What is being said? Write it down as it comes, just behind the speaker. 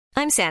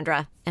I'm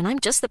Sandra, and I'm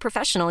just the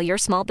professional your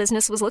small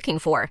business was looking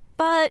for.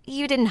 But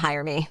you didn't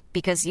hire me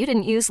because you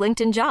didn't use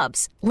LinkedIn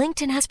Jobs.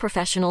 LinkedIn has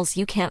professionals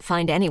you can't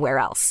find anywhere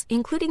else,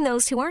 including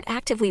those who aren't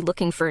actively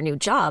looking for a new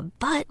job,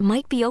 but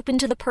might be open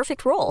to the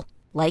perfect role,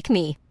 like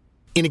me.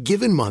 In a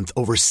given month,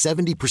 over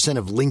 70%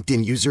 of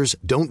LinkedIn users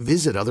don't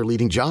visit other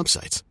leading job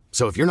sites.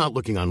 So if you're not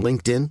looking on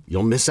LinkedIn,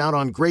 you'll miss out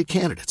on great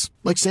candidates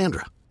like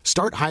Sandra.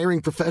 Start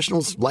hiring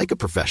professionals like a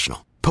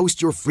professional.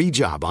 Post your free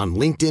job on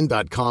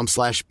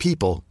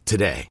linkedin.com/people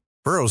today.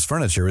 Burrow's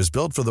furniture is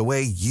built for the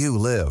way you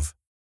live.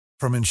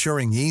 From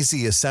ensuring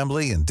easy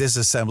assembly and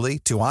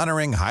disassembly to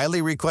honoring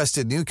highly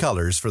requested new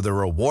colors for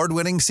their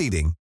award-winning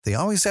seating, they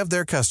always have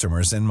their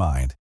customers in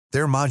mind.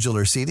 Their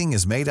modular seating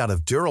is made out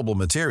of durable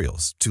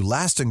materials to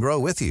last and grow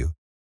with you.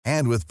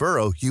 And with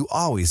Burrow, you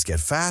always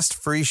get fast,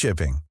 free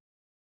shipping.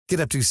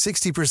 Get up to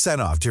 60%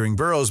 off during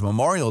Burrow's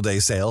Memorial Day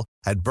sale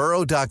at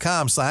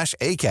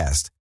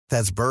burrow.com/ACAST.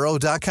 That's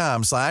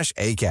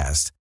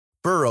burrow.com/ACAST.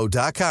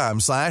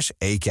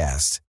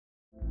 burrow.com/ACAST.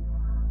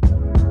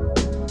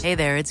 Hey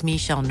there, it's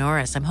Michelle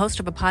Norris. I'm host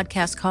of a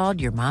podcast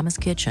called Your Mama's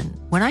Kitchen.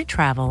 When I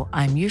travel,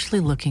 I'm usually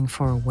looking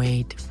for a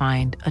way to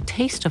find a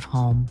taste of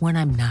home when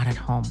I'm not at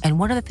home. And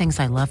one of the things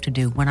I love to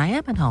do when I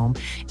am at home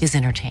is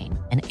entertain.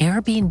 And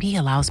Airbnb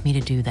allows me to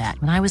do that.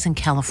 When I was in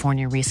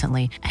California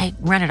recently, I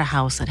rented a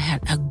house that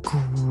had a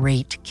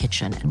great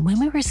kitchen. And when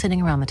we were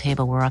sitting around the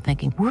table, we were all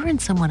thinking, we're in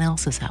someone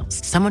else's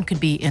house. Someone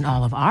could be in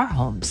all of our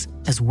homes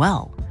as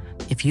well.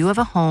 If you have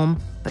a home,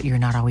 but you're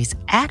not always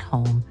at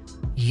home,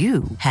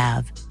 you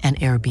have an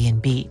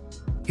Airbnb.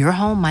 Your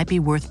home might be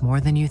worth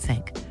more than you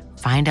think.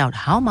 Find out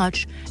how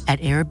much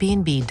at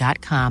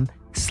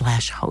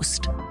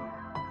airbnb.com/host.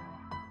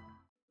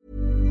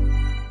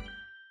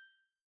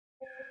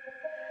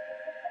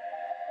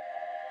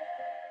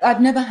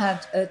 I've never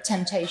had a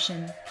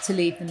temptation to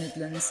leave the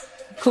Midlands.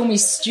 Call me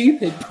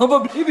stupid,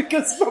 probably,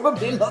 because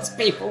probably lots of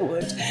people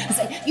would. And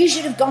say, you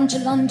should have gone to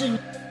London.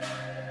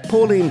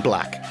 Pauline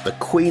Black, the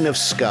Queen of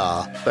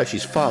Ska, though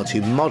she's far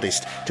too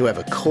modest to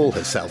ever call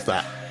herself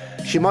that.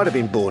 She might have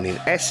been born in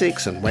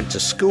Essex and went to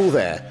school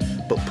there,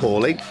 but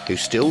Pauline, who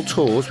still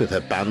tours with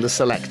her band The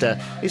Selector,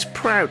 is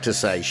proud to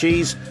say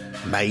she's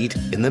made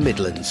in the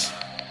Midlands.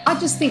 I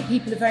just think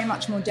people are very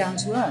much more down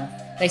to earth.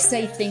 They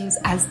say things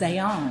as they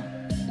are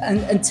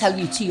and tell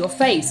you to your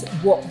face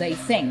what they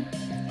think.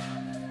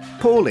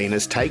 Pauline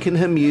has taken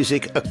her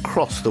music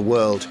across the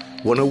world,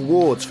 won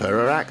awards for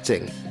her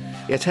acting.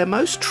 Yet her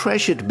most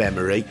treasured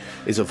memory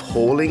is of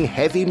hauling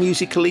heavy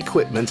musical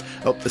equipment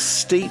up the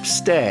steep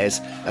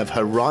stairs of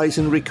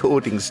Horizon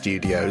Recording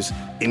Studios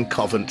in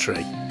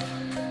Coventry.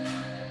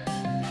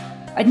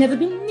 I'd never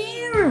been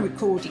near a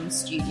recording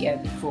studio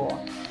before.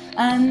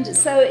 And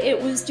so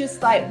it was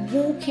just like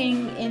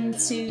walking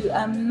into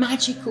a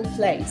magical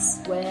place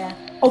where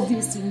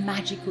obviously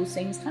magical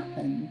things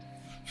happened.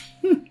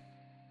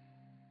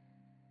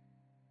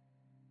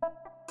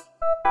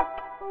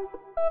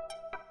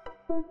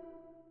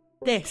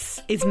 This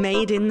is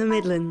Made in the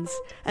Midlands,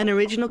 an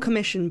original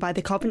commission by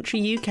the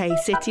Coventry UK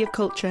City of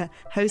Culture,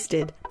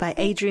 hosted by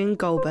Adrian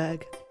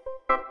Goldberg.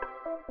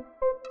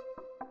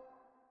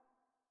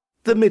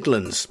 The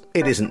Midlands.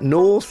 It isn't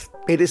north,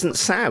 it isn't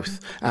south,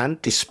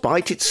 and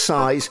despite its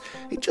size,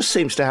 it just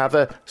seems to have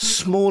a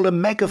smaller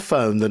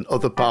megaphone than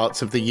other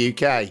parts of the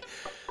UK.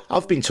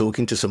 I've been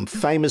talking to some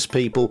famous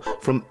people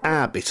from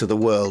our bit of the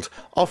world,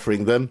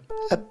 offering them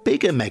a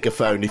bigger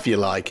megaphone, if you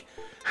like.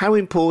 How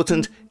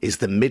important is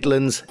the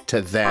Midlands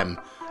to them?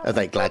 Are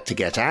they glad to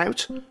get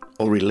out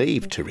or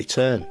relieved to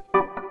return?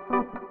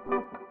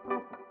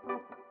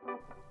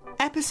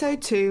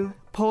 Episode 2,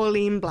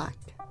 Pauline Black.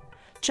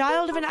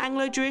 Child of an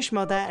Anglo-Jewish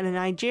mother and a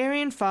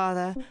Nigerian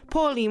father,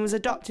 Pauline was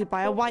adopted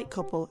by a white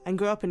couple and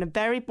grew up in a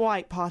very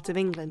white part of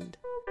England.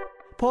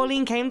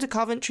 Pauline came to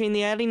Coventry in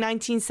the early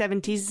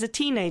 1970s as a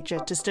teenager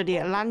to study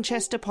at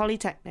Lanchester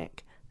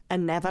Polytechnic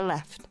and never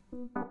left.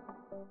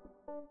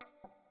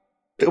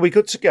 Are we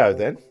good to go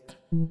then?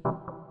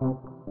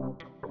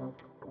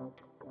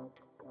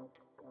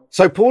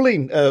 So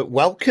Pauline,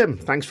 welcome.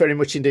 Thanks very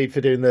much indeed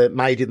for doing the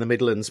Made in the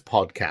Midlands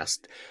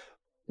podcast.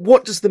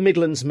 What does the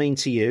Midlands mean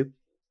to you?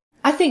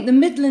 I think the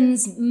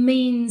Midlands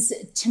means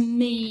to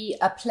me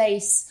a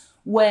place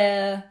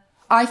where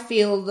I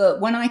feel that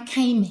when I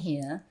came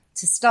here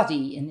to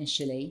study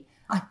initially,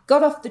 I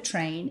got off the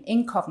train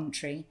in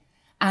Coventry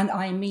and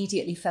I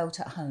immediately felt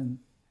at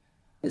home.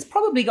 It's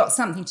probably got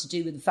something to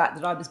do with the fact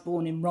that I was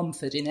born in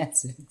Romford in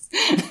Essex.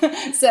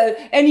 So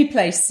any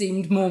place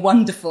seemed more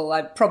wonderful,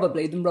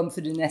 probably, than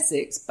Romford in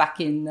Essex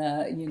back in,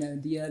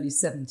 the early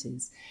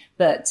 70s.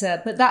 But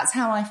that's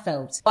how I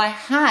felt. I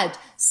had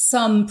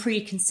some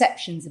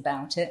preconceptions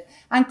about it,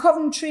 and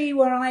Coventry,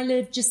 where I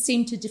live, just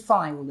seemed to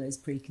defy all those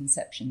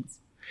preconceptions.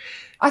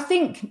 I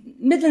think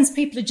Midlands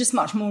people are just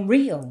much more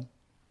real.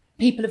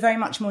 People are very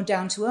much more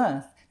down to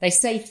earth. They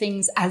say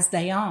things as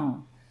they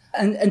are.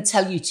 And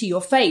tell you to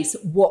your face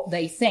what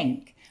they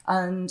think.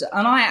 And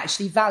I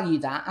actually value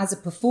that. As a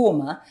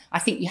performer, I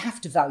think you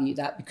have to value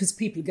that because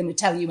people are going to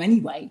tell you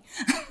anyway.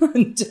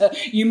 And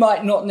you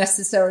might not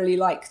necessarily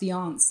like the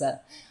answer.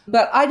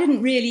 But I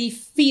didn't really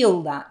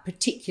feel that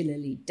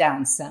particularly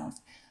down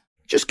south.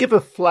 Just give a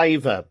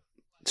flavour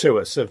to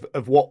us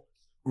of what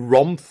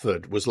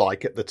Romford was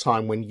like at the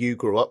time when you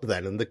grew up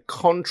then and the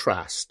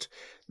contrast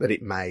that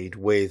it made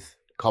with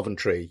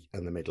Coventry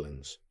and the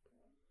Midlands.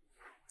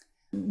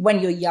 When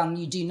you're young,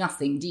 you do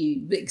nothing, do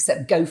you,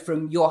 except go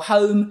from your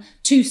home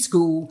to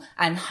school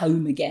and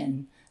home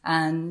again.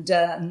 And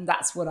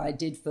that's what I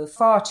did for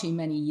far too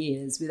many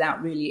years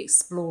without really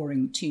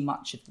exploring too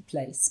much of the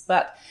place.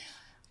 But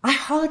I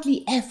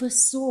hardly ever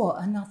saw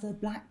another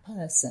black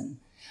person,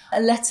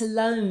 let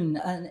alone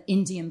an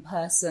Indian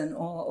person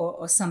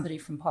or somebody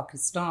from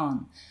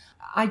Pakistan.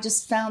 I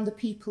just found the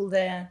people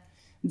there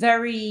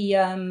very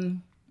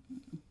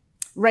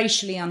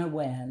racially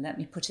unaware, let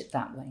me put it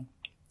that way.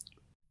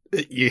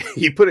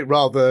 You put it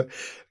rather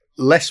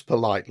less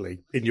politely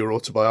in your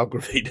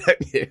autobiography,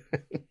 don't you?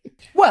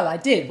 Well, I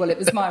did. Well, it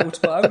was my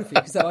autobiography,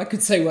 so I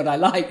could say what I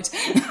liked.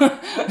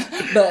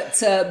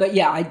 But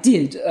yeah, I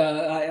did.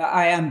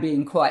 I am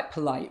being quite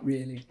polite,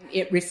 really.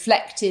 It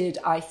reflected,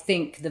 I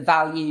think, the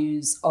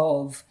values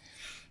of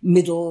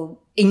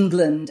Middle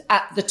England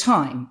at the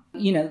time.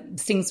 You know,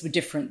 things were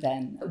different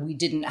then. We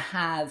didn't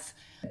have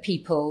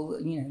people,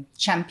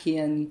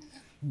 champion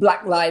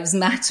Black Lives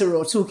Matter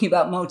or talking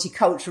about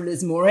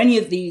multiculturalism or any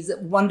of these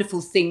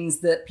wonderful things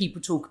that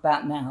people talk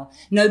about now.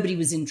 Nobody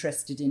was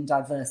interested in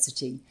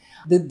diversity.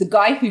 The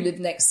guy who lived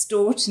next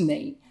door to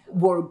me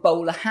wore a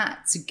bowler hat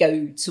to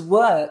go to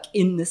work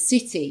in the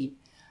city.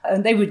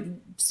 And they were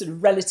sort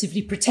of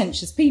relatively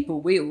pretentious people,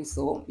 we all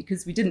thought,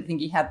 because we didn't think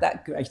he had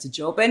that great a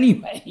job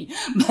anyway.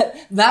 But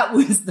that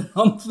was the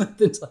Romford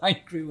that I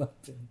grew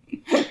up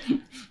in.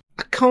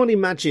 I can't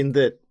imagine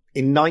that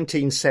in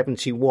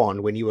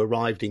 1971, when you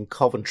arrived in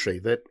Coventry,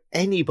 that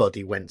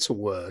anybody went to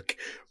work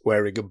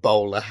wearing a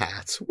bowler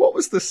hat. What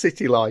was the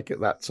city like at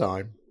that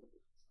time?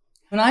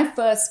 When I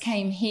first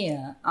came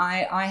here,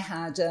 I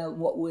had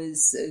what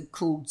was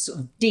called sort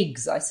of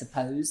digs, I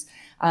suppose.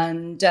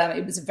 And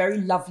it was a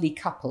very lovely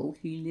couple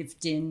who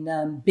lived in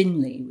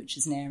Binley, which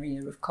is an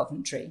area of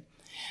Coventry.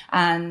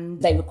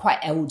 And they were quite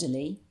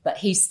elderly, but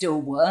he still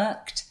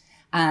worked.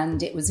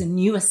 And it was a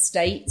new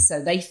estate,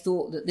 so they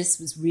thought that this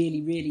was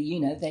really, really,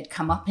 they'd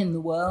come up in the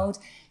world.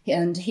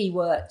 And he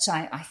worked,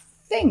 I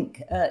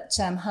think, at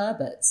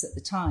Herbert's at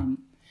the time,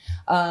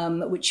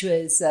 which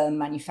was a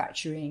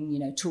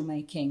manufacturing,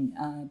 tool-making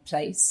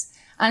place.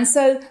 And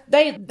so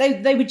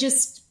they were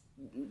just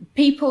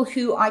people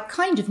who I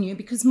kind of knew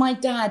because my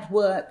dad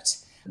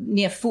worked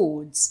near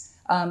Ford's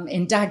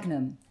in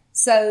Dagenham.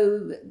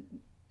 So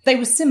they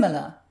were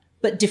similar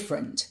but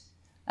different.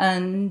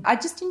 And I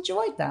just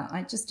enjoyed that.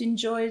 I just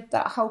enjoyed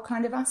that whole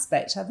kind of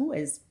aspect. I've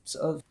always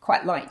sort of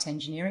quite liked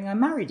engineering. I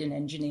married an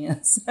engineer,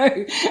 so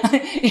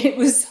it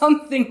was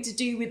something to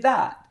do with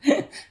that.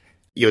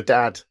 Your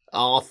dad,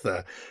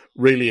 Arthur,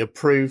 really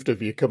approved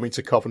of you coming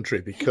to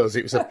Coventry because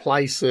it was a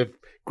place of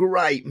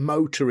great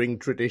motoring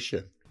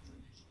tradition.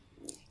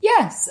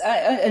 Yes,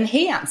 and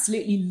he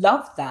absolutely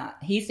loved that.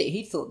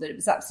 He thought that it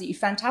was absolutely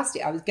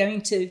fantastic. I was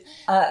going to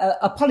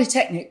a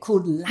polytechnic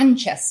called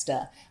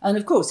Lanchester. And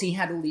of course, he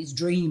had all these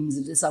dreams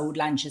of this old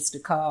Lanchester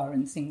car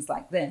and things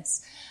like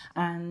this.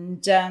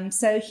 And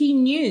so he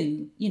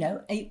knew,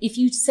 if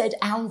you said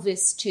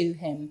Alvis to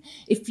him,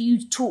 if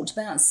you talked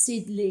about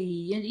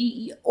Sidley,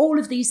 and all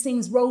of these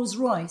things,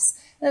 Rolls-Royce,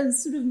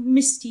 sort of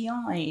misty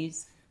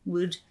eyes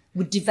would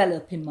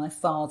develop in my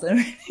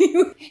father.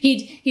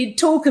 He'd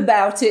talk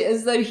about it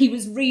as though he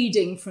was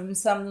reading from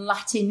some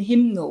Latin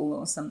hymnal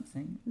or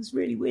something. It was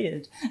really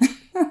weird.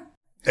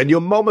 And your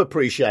mum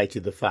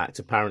appreciated the fact,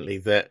 apparently,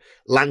 that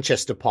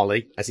Lanchester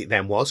Poly, as it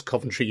then was,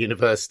 Coventry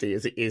University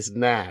as it is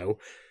now,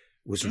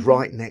 was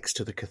right next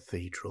to the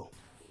cathedral.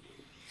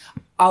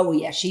 Oh,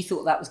 yeah, she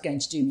thought that was going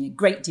to do me a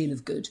great deal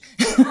of good.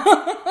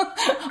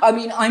 I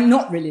mean, I'm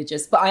not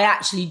religious, but I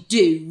actually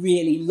do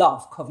really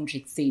love Coventry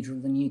Cathedral,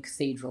 the new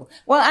cathedral.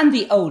 Well, and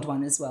the old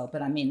one as well,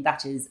 but I mean,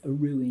 that is a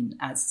ruin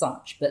as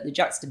such. But the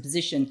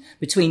juxtaposition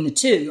between the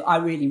two, I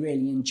really,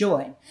 really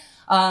enjoy.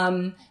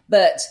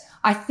 But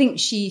I think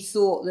she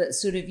thought that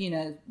sort of,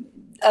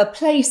 a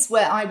place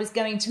where I was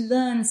going to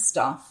learn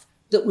stuff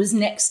that was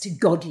next to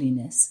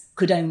godliness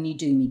could only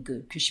do me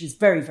good, because she was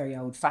very, very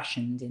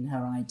old-fashioned in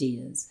her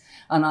ideas.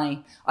 And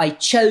I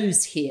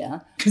chose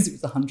here because it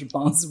was 100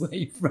 miles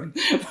away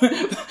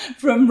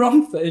from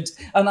Romford.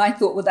 And I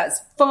thought, well, that's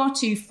far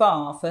too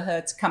far for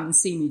her to come and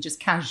see me just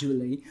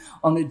casually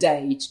on a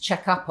day to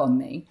check up on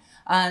me.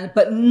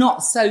 But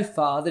not so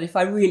far that if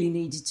I really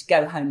needed to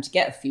go home to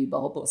get a few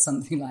bob or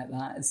something like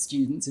that, as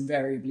students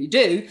invariably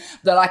do,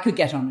 that I could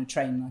get on a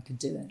train and I could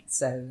do it.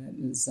 So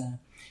it was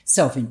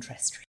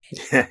self-interest,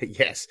 really.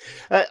 Yes.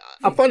 I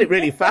find it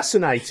really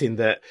fascinating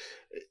that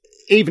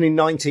even in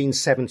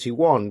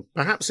 1971,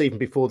 perhaps even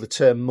before the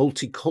term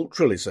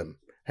multiculturalism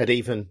had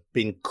even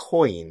been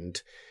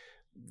coined,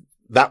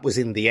 that was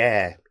in the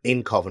air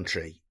in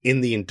Coventry,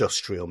 in the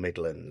industrial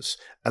Midlands,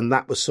 and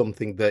that was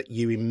something that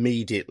you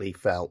immediately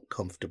felt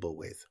comfortable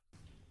with.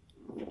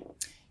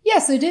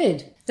 Yes, I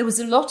did. There was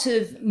a lot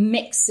of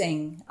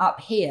mixing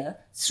up here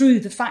through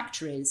the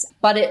factories,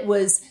 but it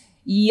was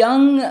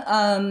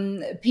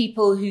young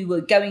people who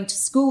were going to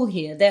school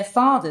here. Their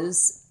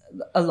fathers,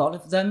 a lot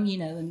of them,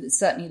 and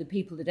certainly the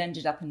people that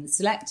ended up in the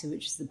Selector,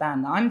 which is the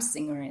band that I'm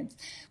singer in,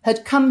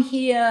 had come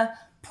here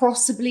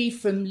possibly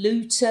from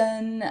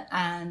Luton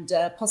and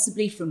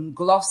possibly from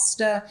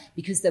Gloucester,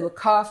 because there were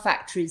car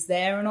factories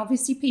there, and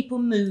obviously people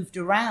moved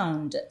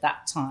around at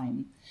that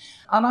time.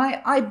 And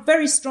I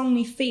very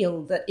strongly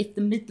feel that if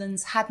the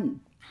Midlands hadn't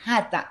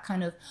had that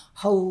kind of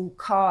whole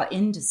car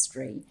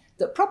industry,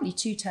 that probably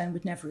two-tone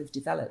would never have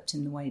developed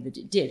in the way that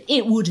it did.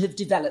 It would have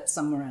developed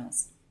somewhere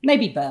else.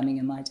 Maybe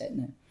Birmingham, I don't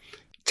know.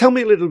 Tell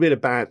me a little bit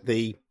about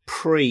the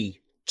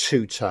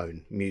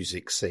pre-two-tone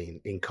music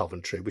scene in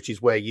Coventry, which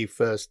is where you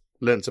first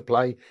learned to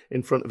play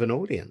in front of an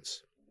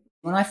audience.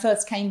 When I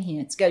first came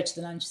here to go to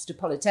the Lanchester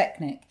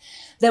Polytechnic,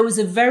 there was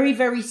a very,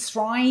 very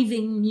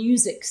thriving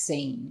music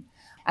scene.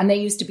 And there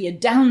used to be a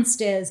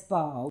downstairs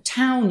bar.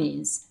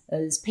 Townies,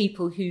 as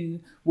people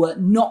who were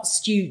not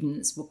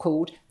students were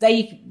called,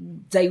 they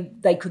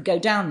could go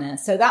down there.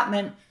 So that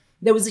meant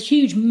there was a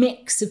huge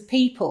mix of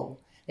people.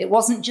 It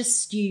wasn't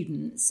just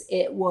students.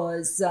 It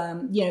was,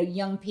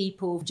 young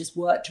people who just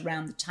worked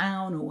around the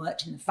town or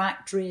worked in the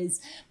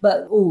factories,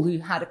 but all who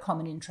had a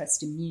common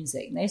interest in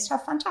music. And they used to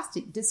have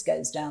fantastic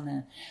discos down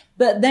there.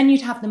 But then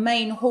you'd have the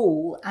main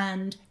hall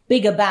and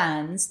bigger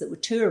bands that were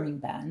touring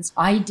bands.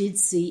 I did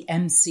see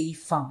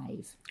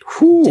MC5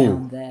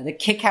 down there, the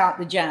Kick Out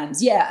the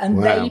Jams. Yeah, and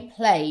wow.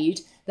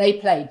 They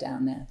played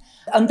down there.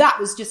 And that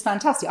was just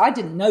fantastic. I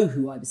didn't know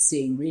who I was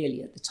seeing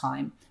really at the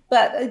time.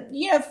 But,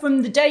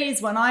 from the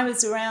days when I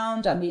was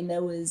around, I mean,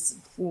 there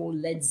was,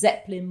 Led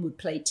Zeppelin would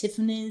play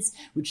Tiffany's,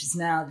 which is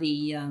now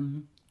the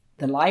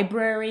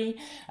library,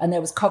 and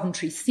there was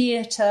Coventry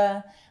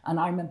Theatre, and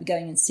I remember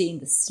going and seeing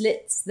the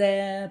Slits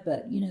there,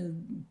 but,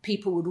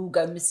 people would all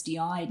go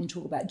misty-eyed and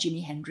talk about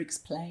Jimi Hendrix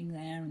playing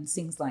there and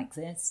things like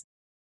this.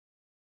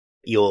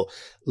 Your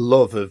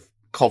love of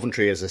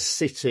Coventry as a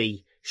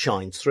city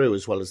shines through,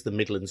 as well as the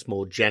Midlands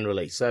more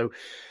generally. So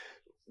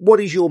what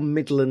is your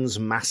Midlands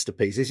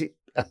masterpiece? Is it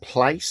a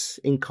place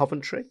in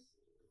Coventry?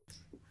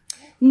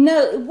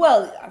 No,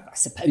 well, I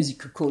suppose you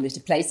could call it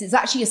a place. It's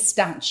actually a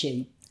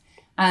statue,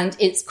 and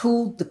it's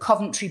called the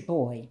Coventry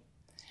Boy.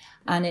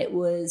 And it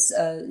was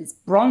it's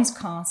bronze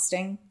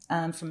casting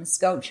from a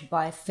sculpture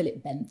by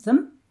Philip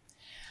Bentham,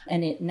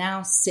 and it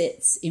now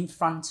sits in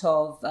front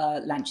of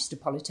Lanchester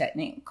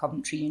Polytechnic,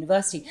 Coventry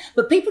University.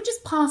 But people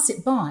just pass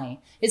it by.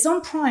 It's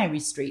on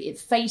Priory Street. It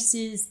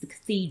faces the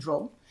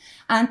cathedral,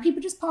 and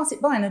people just pass it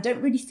by, and I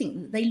don't really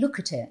think that they look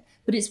at it.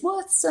 But it's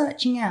worth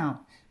searching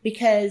out,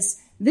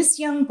 because this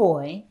young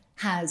boy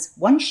has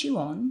one shoe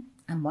on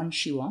and one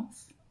shoe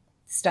off,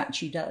 the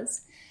statue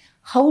does.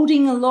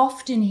 Holding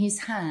aloft in his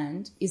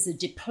hand is a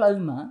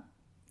diploma,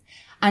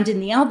 and in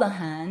the other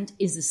hand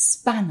is a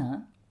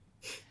spanner.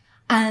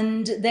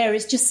 And there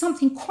is just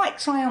something quite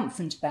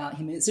triumphant about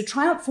him. It's a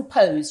triumphal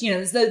pose,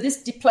 as though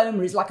this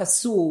diploma is like a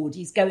sword.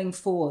 He's going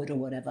forward or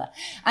whatever.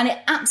 And it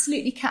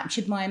absolutely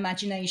captured my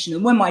imagination.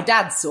 And when my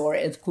dad saw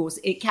it, of course,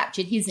 it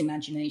captured his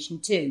imagination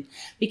too.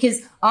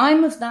 Because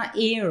I'm of that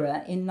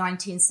era in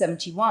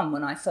 1971,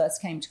 when I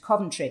first came to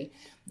Coventry,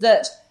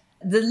 that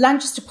the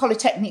Lanchester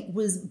Polytechnic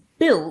was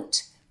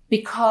built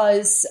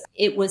because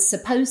it was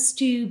supposed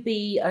to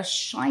be a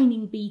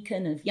shining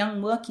beacon of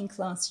young working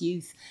class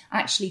youth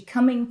actually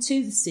coming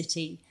to the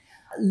city,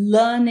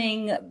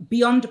 learning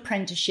beyond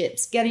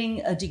apprenticeships,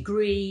 getting a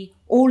degree,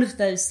 all of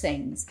those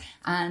things.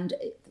 And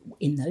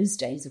in those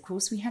days, of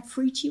course, we had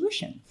free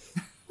tuition,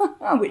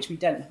 which we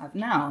don't have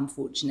now,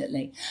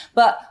 unfortunately.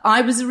 But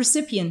I was a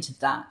recipient of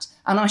that,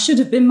 and I should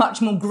have been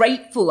much more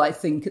grateful, I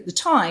think, at the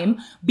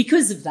time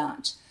because of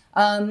that.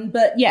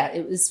 But yeah,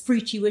 it was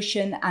free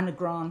tuition and a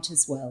grant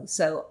as well.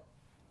 So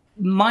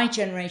my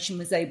generation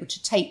was able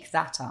to take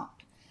that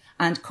up.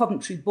 And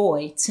Coventry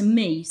Boy, to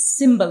me,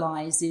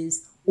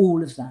 symbolises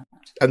all of that.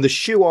 And the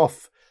shoe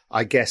off,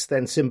 I guess,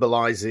 then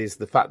symbolises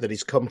the fact that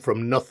he's come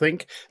from nothing.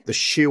 The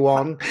shoe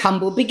on.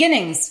 Humble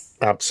beginnings.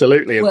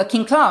 Absolutely.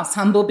 Working class,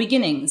 humble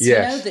beginnings.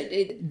 Yes.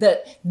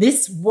 That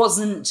this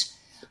wasn't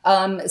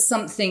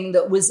something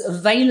that was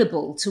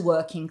available to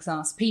working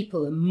class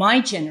people. And my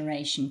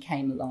generation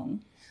came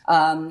along.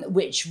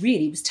 Which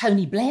really was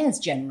Tony Blair's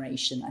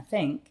generation, I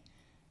think.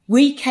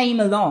 We came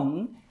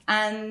along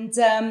and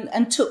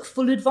took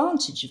full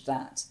advantage of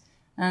that.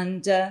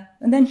 And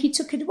then he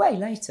took it away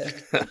later.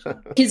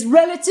 It's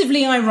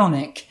relatively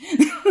ironic.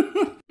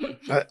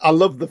 I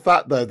love the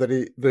fact, though,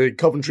 that the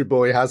Coventry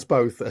Boy has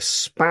both a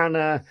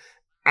spanner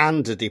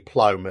and a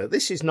diploma.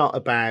 This is not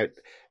about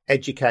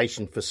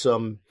education for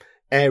some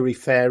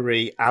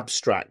airy-fairy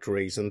abstract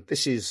reason.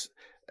 This is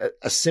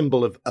a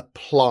symbol of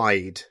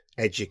applied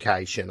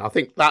education. I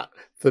think that,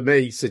 for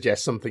me,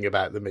 suggests something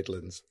about the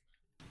Midlands.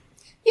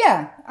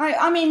 Yeah,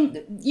 I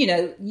mean,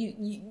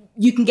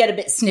 you can get a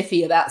bit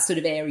sniffy about sort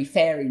of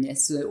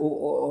airy-fairiness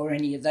or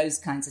any of those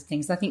kinds of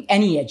things. I think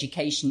any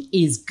education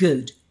is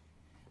good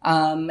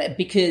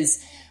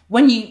because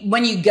when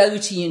you go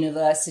to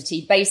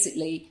university,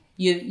 basically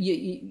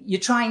you're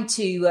trying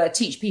to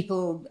teach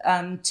people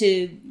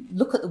to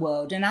look at the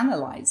world and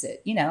analyze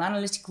it.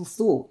 Analytical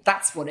thought.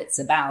 That's what it's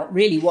about.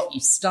 Really, what you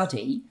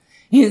study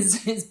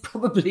is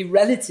probably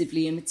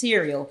relatively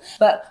immaterial.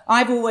 But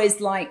I've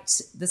always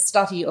liked the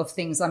study of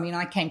things. I mean,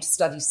 I came to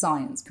study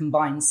science,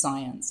 combined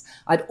science.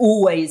 I'd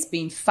always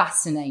been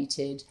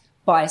fascinated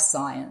by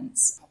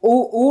science.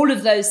 All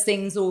of those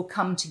things all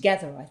come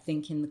together, I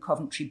think, in the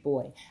Coventry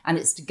Boy. And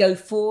it's to go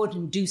forward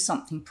and do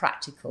something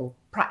practical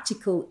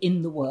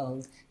in the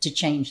world to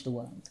change the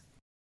world.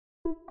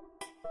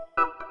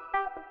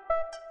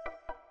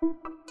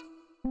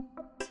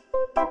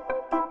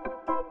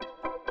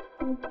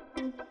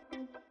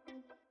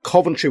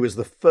 Coventry was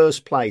the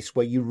first place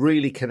where you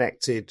really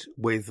connected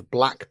with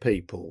black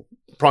people,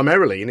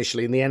 primarily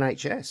initially in the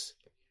NHS.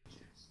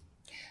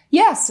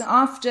 Yes,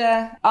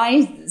 after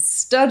I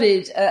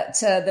studied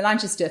at the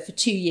Lanchester for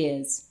 2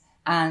 years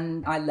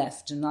and I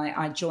left and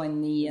I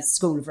joined the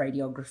School of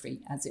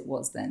Radiography, as it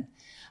was then,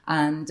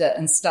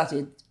 and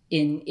studied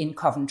in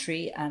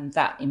Coventry, and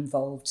that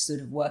involved sort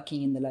of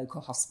working in the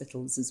local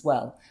hospitals as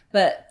well.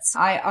 But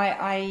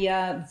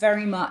I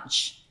very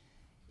much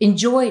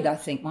enjoyed, I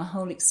think, my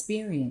whole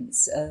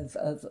experience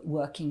of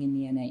working in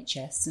the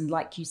NHS. And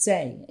like you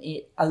say,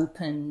 it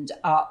opened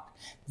up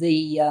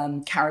the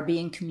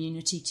Caribbean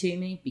community to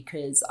me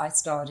because I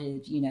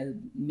started,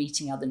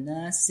 meeting other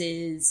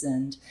nurses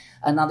and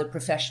other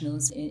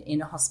professionals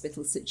in a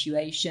hospital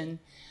situation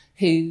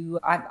who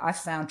I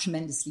found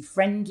tremendously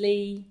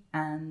friendly,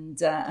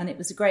 and it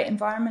was a great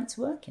environment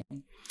to work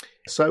in.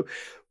 So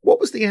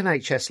what was the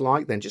NHS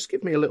like then? Just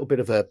give me a little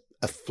bit of a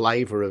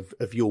flavour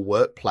of your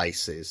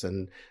workplaces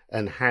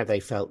and how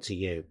they felt to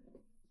you.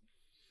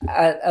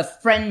 A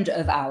friend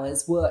of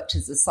ours worked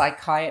as a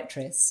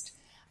psychiatrist,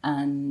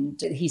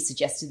 and he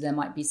suggested there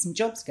might be some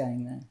jobs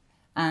going there.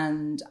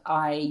 And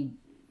I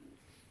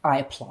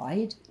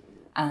applied,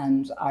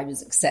 and I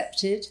was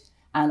accepted,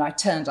 and I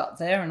turned up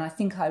there, and I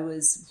think I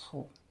was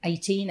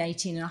 18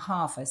 and a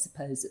half, I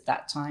suppose, at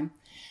that time.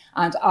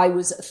 And I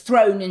was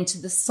thrown into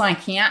the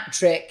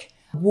psychiatric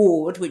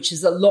ward, which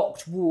is a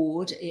locked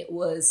ward. It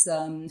was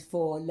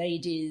for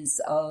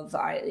ladies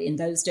in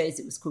those days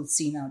it was called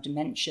senile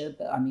dementia,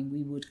 but I mean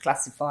we would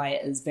classify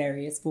it as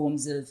various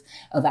forms of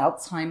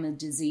Alzheimer's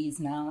disease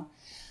now.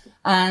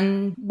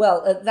 And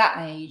well, at that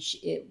age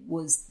it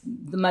was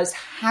the most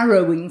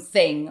harrowing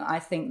thing I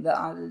think that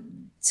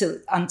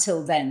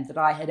until then that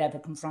I had ever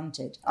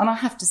confronted. And I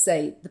have to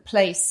say the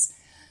place,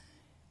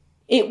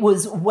 it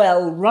was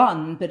well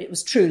run, but it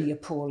was truly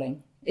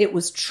appalling. It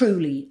was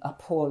truly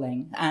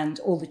appalling, and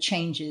all the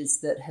changes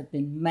that have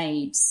been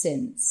made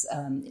since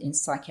in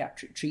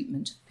psychiatric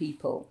treatment of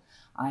people,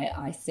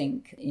 I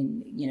think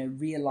in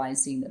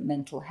realising that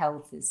mental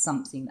health is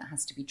something that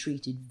has to be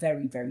treated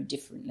very, very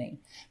differently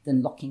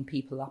than locking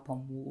people up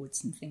on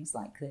wards and things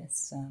like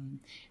this.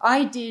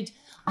 I did,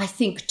 I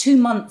think, 2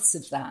 months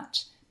of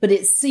that. But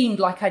it seemed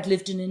like I'd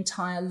lived an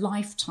entire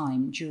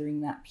lifetime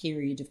during that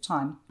period of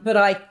time. But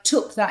I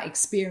took that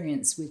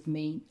experience with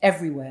me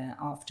everywhere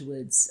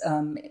afterwards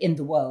in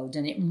the world,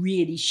 and it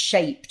really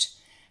shaped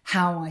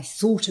how I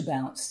thought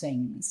about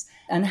things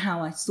and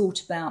how I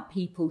thought about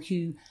people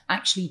who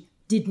actually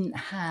didn't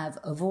have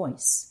a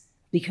voice.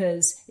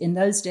 Because in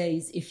those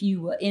days, if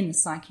you were in a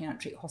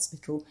psychiatric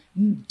hospital,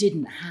 you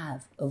didn't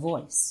have a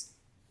voice.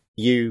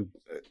 You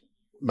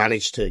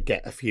managed to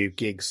get a few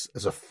gigs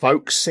as a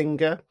folk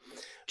singer.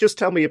 Just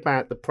tell me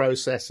about the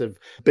process of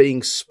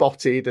being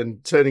spotted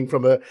and turning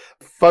from a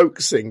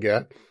folk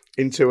singer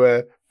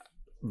into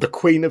the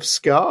Queen of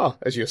Ska,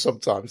 as you're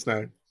sometimes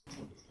known.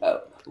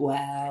 Oh,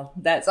 wow.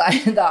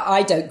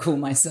 I don't call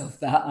myself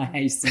that. I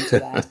hasten to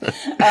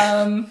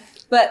that.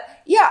 But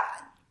yeah,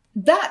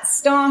 that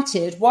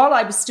started while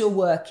I was still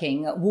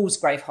working at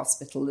Walsgrave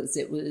Hospital, as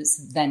it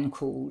was then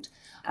called.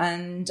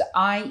 And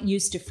I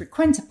used to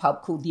frequent a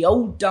pub called the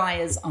Old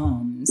Dyer's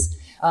Arms,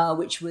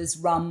 which was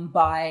run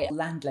by a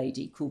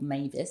landlady called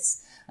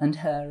Mavis and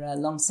her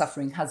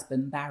long-suffering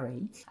husband,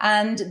 Barry.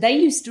 And they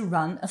used to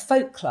run a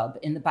folk club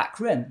in the back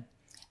room.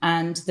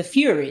 And the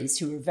Furies,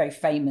 who were a very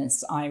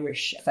famous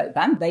Irish folk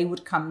band, they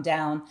would come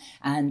down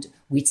and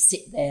we'd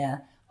sit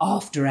there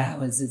after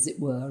hours, as it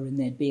were, and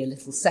there'd be a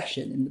little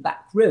session in the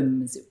back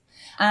room.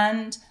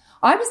 And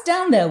I was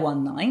down there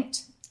one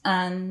night,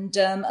 and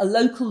a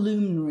local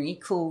luminary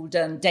called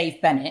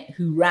Dave Bennett,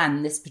 who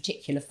ran this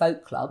particular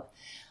folk club,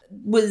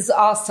 was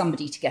asked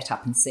somebody to get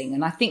up and sing.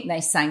 And I think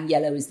they sang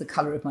Yellow is the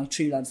Colour of My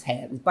True Love's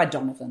Hair. It was by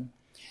Donovan.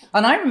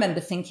 And I remember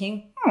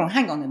thinking,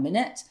 hang on a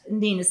minute.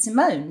 Nina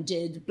Simone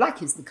did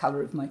Black is the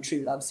Colour of My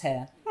True Love's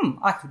Hair.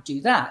 I could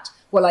do that.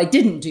 Well, I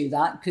didn't do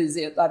that because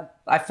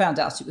I found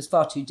out it was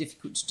far too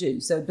difficult to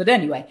do. But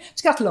anyway,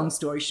 to cut a long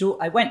story short,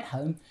 I went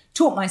home,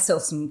 taught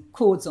myself some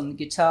chords on the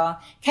guitar,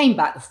 came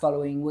back the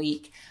following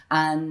week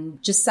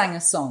and just sang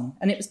a song.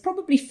 And it was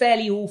probably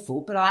fairly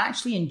awful, but I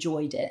actually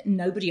enjoyed it. And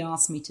nobody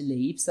asked me to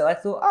leave. So I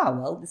thought,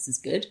 well, this is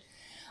good.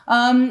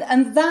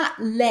 And that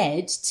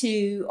led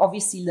to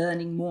obviously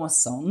learning more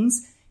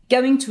songs,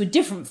 going to a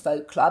different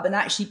folk club and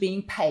actually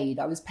being paid.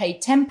 I was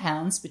paid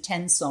 £10 for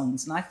 10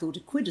 songs, and I thought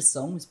 £1 a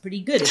song was pretty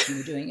good if you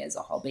were doing it as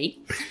a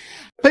hobby.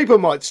 People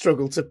might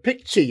struggle to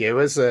picture you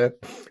as a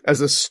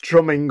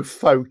strumming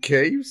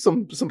folkie,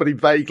 somebody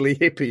vaguely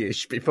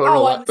hippie-ish before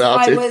all that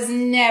started. I was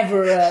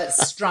never a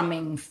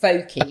strumming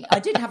folkie. I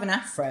did have an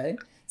afro,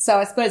 so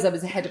I suppose I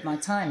was ahead of my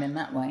time in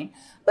that way.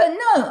 But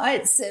no,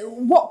 it's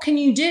what can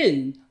you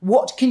do?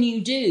 What can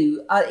you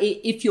do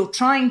if you're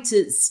trying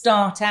to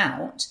start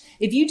out?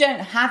 If you don't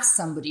have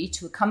somebody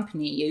to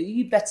accompany you,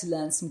 you better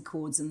learn some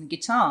chords on the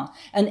guitar.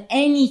 And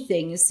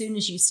anything, as soon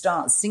as you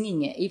start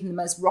singing it, even the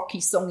most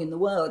rocky song in the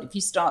world, if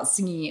you start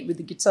singing it with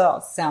the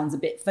guitar, sounds a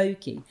bit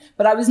folky.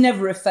 But I was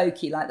never a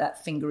folky like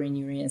that finger in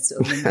your ear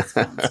sort of Linda's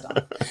stuff.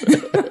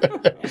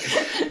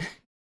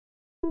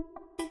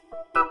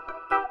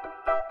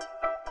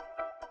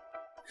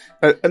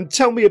 And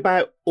tell me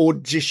about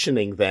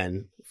auditioning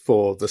then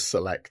for the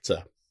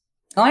Selector.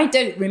 I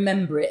don't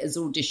remember it as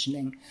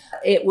auditioning.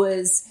 It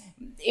was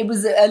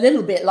a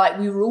little bit like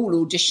we were all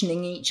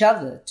auditioning each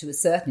other to a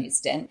certain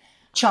extent.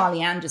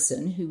 Charlie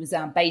Anderson, who was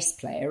our bass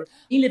player,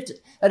 he lived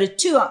at a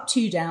 2 up,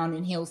 2 down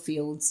in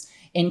Hillfields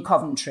in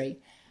Coventry.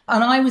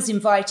 And I was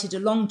invited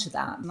along to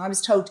that. And I was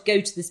told to go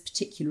to this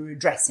particular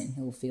address in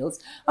Hillfields.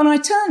 And I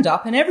turned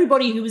up, and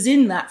everybody who was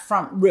in that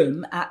front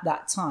room at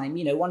that time,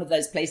 one of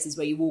those places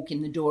where you walk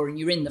in the door and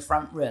you're in the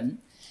front room,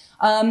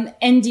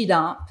 ended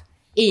up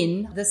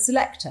in the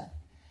Selector.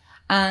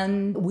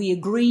 And we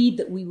agreed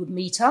that we would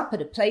meet up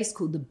at a place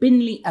called the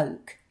Binley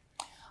Oak,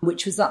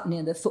 which was up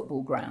near the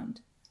football ground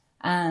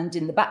and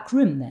in the back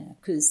room there,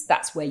 because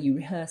that's where you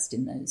rehearsed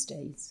in those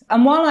days.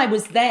 And while I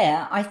was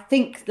there, I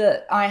think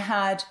that I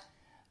had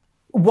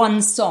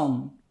one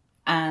song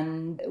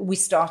and we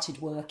started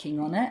working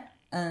on it.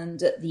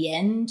 And at the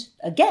end,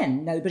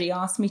 again, nobody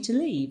asked me to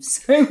leave.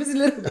 So it was a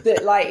little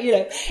bit like,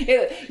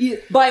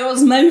 by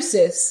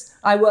osmosis,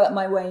 I worked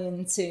my way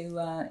into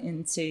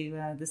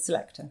the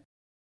Selector.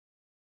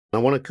 I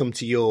want to come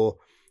to your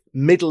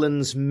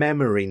Midlands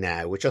memory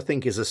now, which I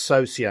think is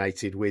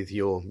associated with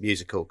your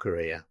musical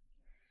career.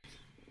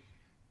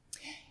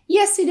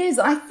 Yes, it is.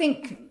 I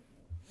think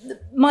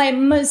my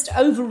most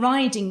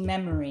overriding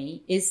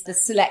memory is the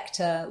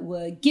Selector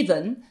were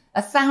given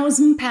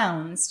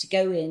 £1,000 to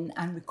go in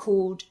and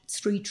record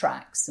 3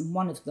 tracks. And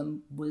one of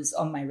them was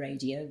on my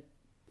radio.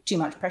 Too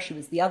Much Pressure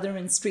was the other,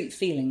 and Street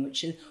Feeling,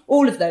 which is,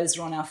 all of those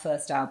are on our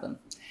first album.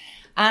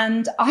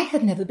 And I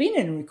had never been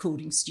in a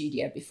recording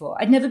studio before.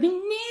 I'd never been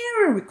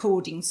near a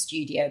recording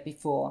studio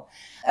before.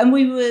 And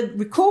we were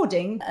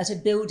recording at a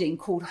building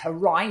called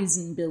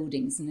Horizon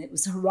Buildings, and it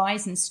was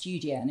Horizon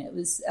Studio, and it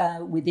was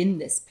within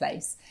this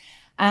place.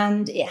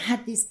 And it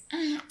had this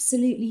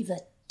absolutely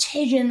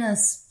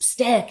vertiginous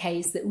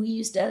staircase that we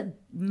used to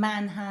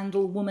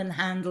manhandle, woman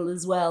handle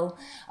as well.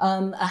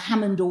 A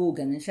Hammond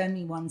organ, if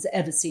anyone's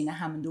ever seen a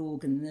Hammond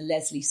organ, and the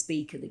Leslie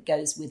speaker that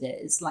goes with it,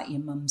 it's like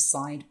your mum's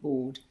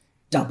sideboard,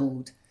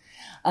 doubled.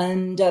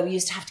 And we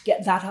used to have to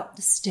get that up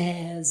the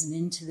stairs and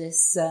into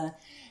this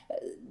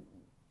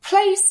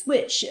place,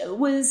 which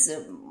was,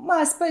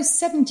 I suppose,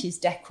 70s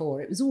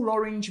decor. It was all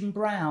orange and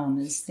brown,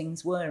 as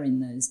things were in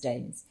those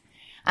days.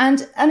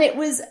 And it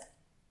was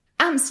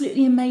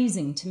absolutely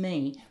amazing to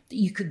me that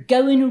you could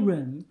go in a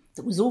room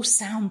that was all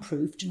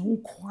soundproofed and all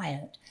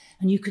quiet,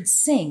 and you could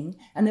sing,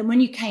 and then when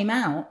you came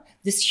out,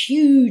 this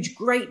huge,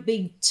 great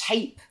big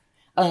tape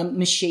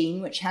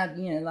machine, which had,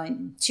 like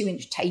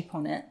 2-inch tape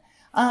on it,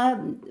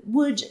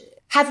 would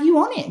have you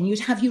on it, and you'd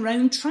have your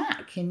own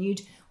track,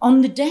 and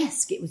on the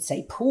desk it would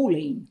say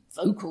Pauline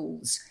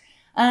vocals.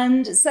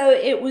 And so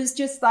it was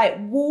just like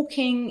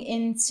walking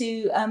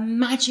into a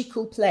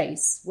magical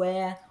place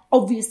where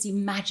obviously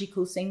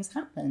magical things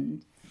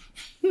happened.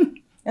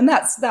 And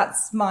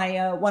that's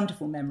my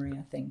wonderful memory,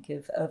 I think,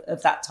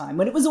 of that time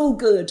when it was all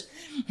good.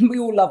 We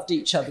all loved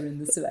each other in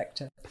the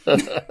Selector.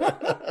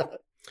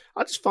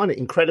 I just find it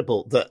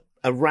incredible that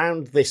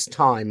around this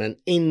time and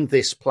in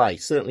this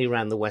place, certainly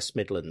around the West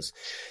Midlands,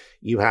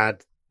 you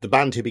had the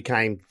band who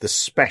became the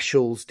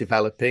Specials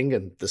developing,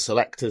 and the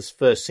Selector's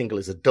first single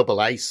is a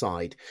double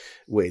A-side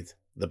with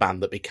the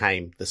band that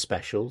became the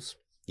Specials.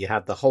 You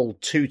had the whole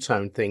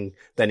two-tone thing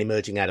then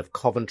emerging out of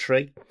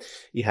Coventry.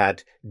 You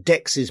had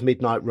Dex's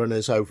Midnight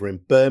Runners over in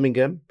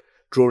Birmingham,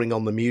 drawing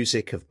on the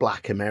music of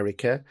Black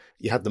America.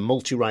 You had the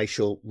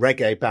multiracial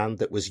reggae band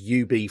that was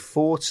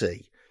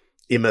UB40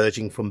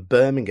 emerging from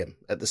Birmingham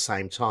at the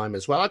same time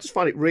as well. I just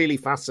find it really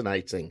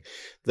fascinating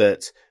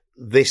that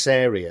this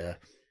area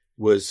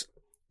was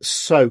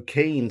so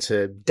keen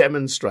to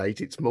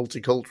demonstrate its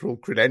multicultural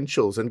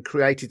credentials and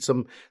created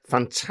some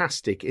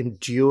fantastic,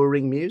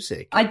 enduring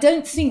music. I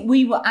don't think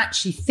we were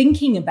actually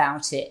thinking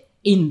about it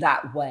in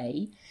that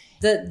way.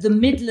 The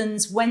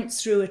Midlands went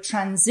through a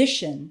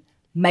transition,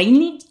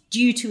 mainly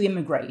due to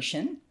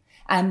immigration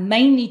and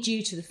mainly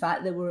due to the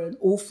fact there were an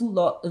awful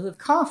lot of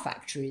car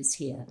factories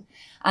here.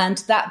 And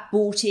that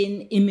brought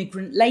in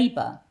immigrant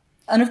labour.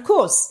 And of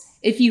course,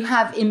 if you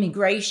have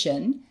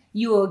immigration,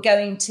 you are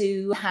going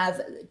to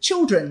have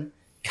children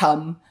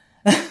come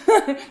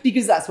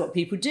because that's what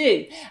people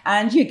do.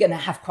 And you're going to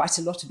have quite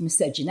a lot of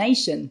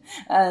miscegenation.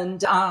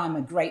 And I'm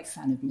a great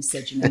fan of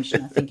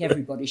miscegenation. I think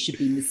everybody should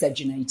be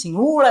miscegenating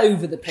all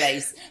over the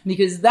place,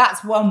 because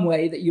that's one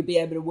way that you'll be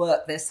able to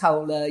work this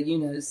whole,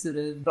 sort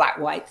of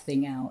black-white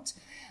thing out.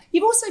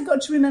 You've also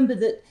got to remember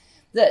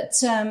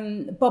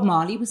that Bob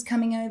Marley was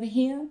coming over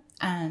here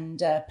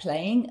and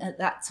playing at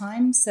that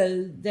time.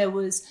 So there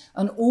was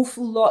an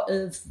awful lot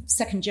of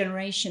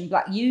second-generation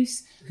black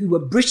youth who were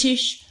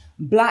British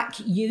black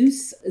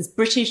youth, as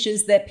British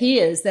as their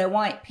peers, their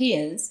white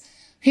peers,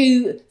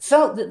 who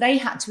felt that they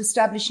had to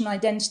establish an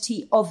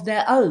identity of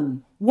their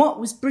own. What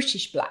was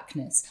British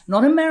blackness?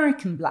 Not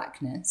American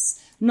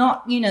blackness,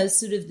 not,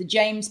 sort of the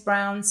James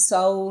Brown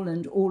soul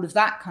and all of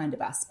that kind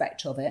of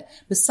aspect of it,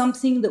 but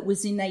something that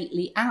was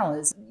innately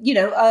ours.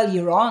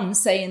 Earlier on,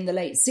 say in the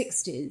late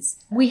 60s,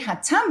 we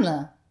had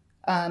Tamla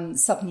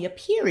suddenly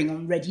appearing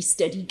on Ready,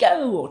 Steady,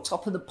 Go or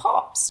Top of the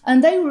Pops.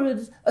 And they were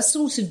of a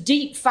sort of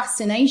deep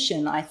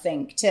fascination, I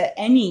think, to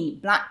any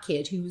black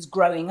kid who was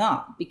growing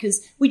up,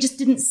 because we just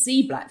didn't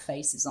see black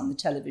faces on the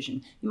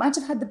television. You might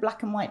have had the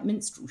black and white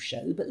minstrel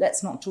show, but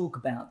let's not talk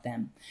about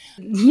them.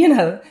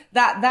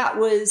 That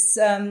was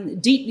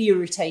deeply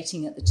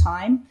irritating at the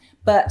time.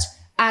 But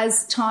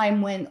as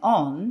time went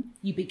on,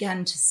 you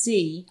began to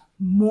see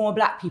more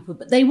black people,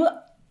 but they were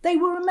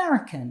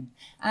American.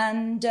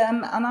 And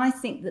I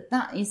think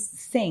that is the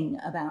thing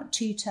about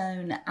Two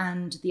Tone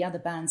and the other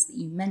bands that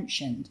you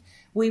mentioned.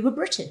 We were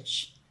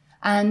British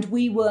and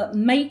we were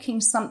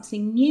making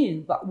something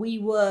new, but we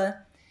were,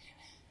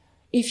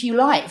 if you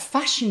like,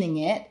 fashioning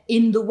it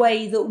in the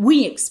way that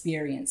we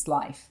experienced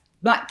life.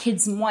 Black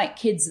kids and white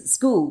kids at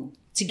school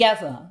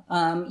together,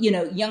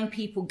 young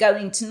people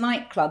going to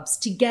nightclubs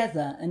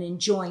together and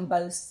enjoying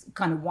both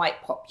kind of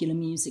white popular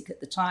music at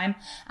the time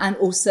and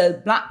also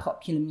black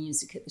popular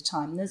music at the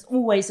time. There's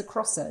always a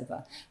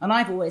crossover. And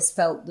I've always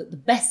felt that the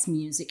best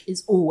music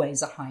is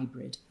always a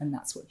hybrid. And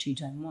that's what Two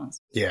Tone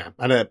was. Yeah,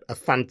 and a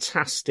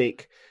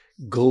fantastic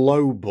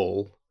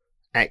global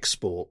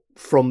export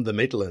from the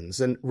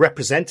Midlands and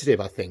representative,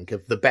 I think,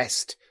 of the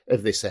best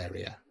of this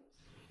area.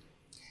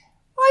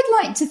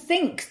 I'd like to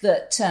think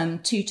that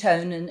Two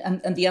Tone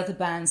and the other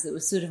bands that were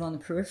sort of on the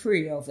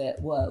periphery of it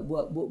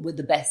were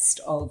the best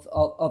of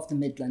the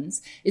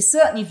Midlands. It's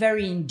certainly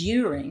very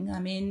enduring.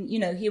 I mean,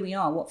 here we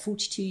are,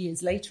 42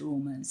 years later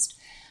almost.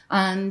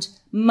 And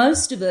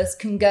most of us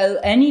can go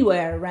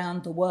anywhere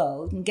around the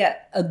world and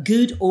get a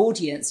good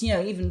audience,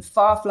 even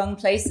far-flung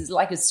places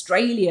like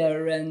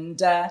Australia and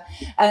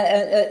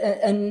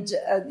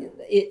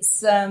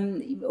it's,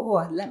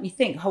 let me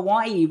think,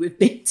 Hawaii we've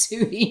been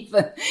to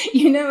even,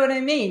 you know what I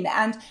mean?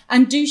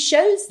 And do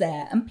shows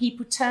there and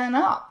people turn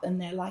up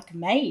and they're like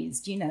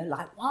amazed,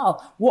 like,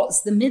 wow, what's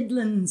the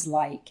Midlands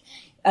like?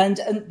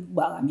 And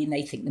well, I mean,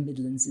 they think the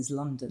Midlands is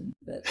London,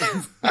 but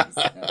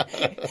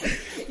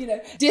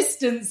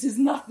distance is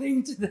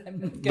nothing to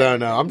them. No,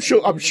 I'm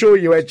sure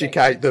you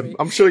educate them.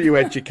 I'm sure you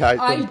educate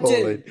them,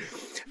 Pauline.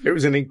 It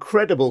was an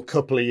incredible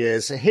couple of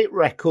years. Hit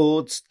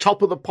records,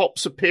 Top of the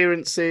Pops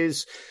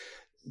appearances,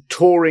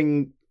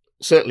 touring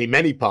certainly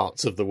many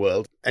parts of the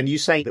world. And you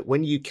say that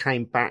when you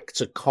came back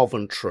to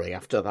Coventry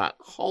after that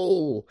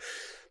whole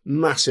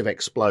massive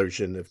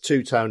explosion of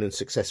Two Tone and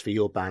success for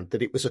your band,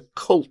 that it was a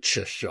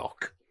culture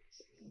shock.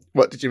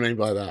 What did you mean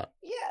by that?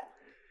 Yeah.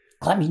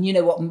 I mean, you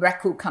know what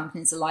record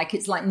companies are like.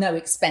 It's like no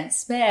expense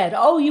spared.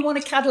 Oh, you want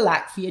a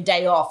Cadillac for your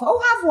day off?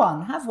 Oh, have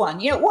one.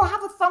 Or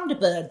have a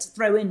Thunderbird to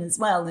throw in as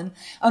well. And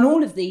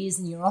all of these,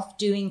 and you're off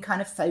doing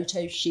kind of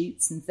photo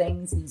shoots and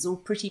things, and there's all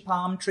pretty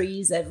palm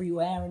trees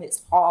everywhere, and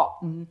it's hot,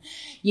 and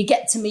you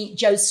get to meet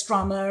Joe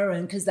Strummer,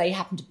 and because they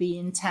happen to be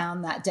in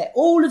town that day.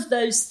 All of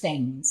those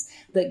things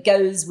that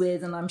goes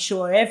with, and I'm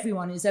sure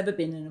everyone who's ever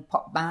been in a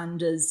pop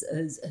band has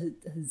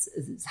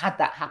had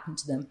that happen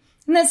to them.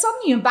 And then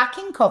suddenly you're back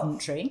in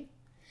Coventry.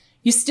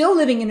 You're still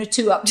living in a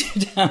 2-up,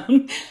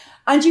 2-down,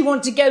 and you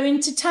want to go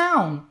into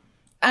town.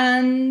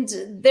 And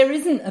there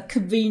isn't a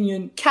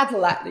convenient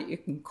Cadillac that you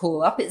can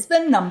call up. It's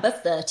the number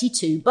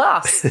 32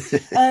 bus.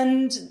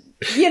 And,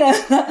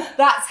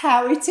 that's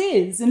how it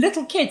is. And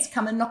little kids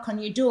come and knock on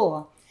your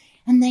door.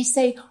 And they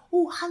say,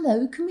 oh,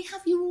 hello, can we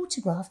have your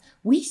autograph?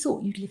 We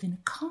thought you'd live in a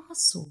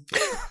castle.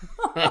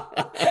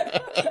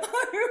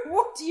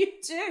 What do you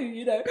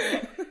do,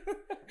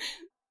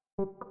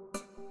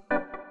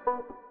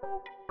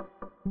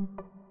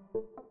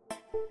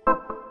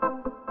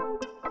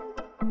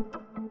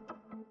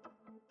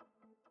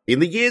 In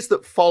the years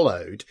that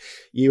followed,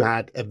 you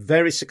had a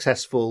very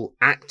successful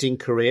acting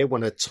career,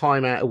 won a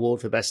Time Out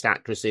Award for Best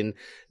Actress in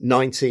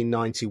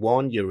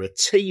 1991. You're a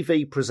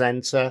TV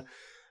presenter,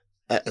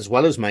 as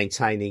well as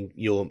maintaining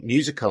your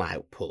musical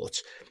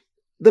output.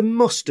 There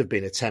must have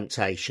been a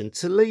temptation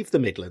to leave the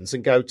Midlands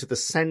and go to the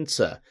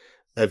centre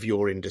of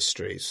your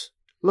industries,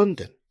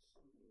 London.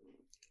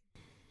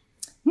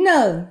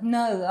 No,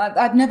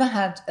 I've never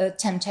had a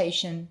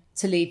temptation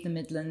to leave the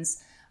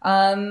Midlands.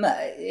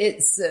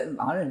 It's,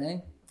 I don't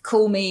know,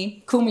 call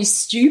me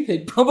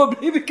stupid,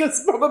 probably,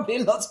 because probably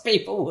lots of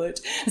people would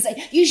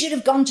say, you should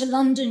have gone to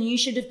London, you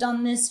should have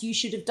done this, you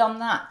should have done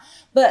that.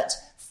 But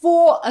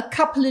for a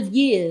couple of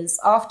years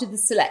after the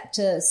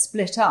Selector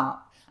split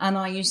up, and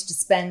I used to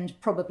spend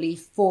probably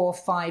 4 or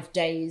 5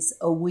 days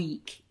a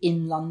week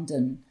in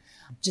London,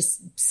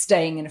 just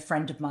staying in a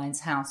friend of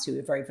mine's house who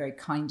were very, very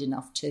kind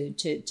enough to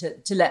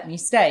let me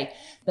stay.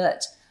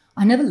 But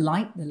I never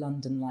liked the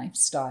London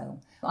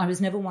lifestyle. I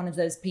was never one of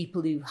those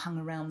people who hung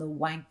around the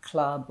wag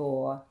club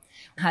or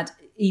had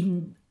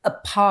even a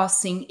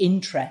passing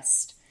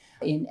interest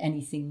in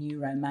anything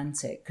new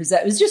romantic, because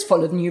that was just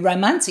full of new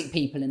romantic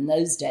people in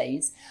those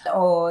days.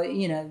 Or,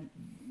 you know,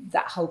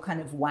 that whole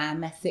kind of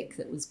wham ethic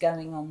that was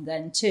going on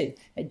then too.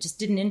 It just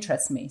didn't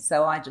interest me.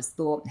 So I just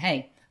thought,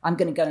 hey, I'm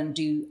going to go and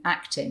do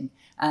acting.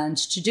 And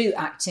to do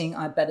acting,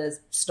 I better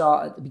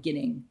start at the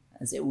beginning,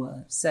 as it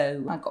were.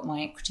 So I got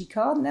my equity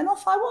card and then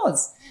off I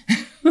was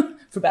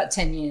for about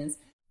 10 years.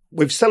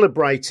 We've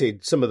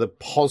celebrated some of the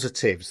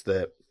positives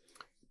that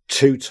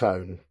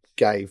two-tone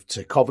gave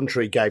to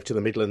Coventry, gave to the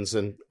Midlands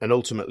and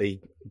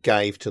ultimately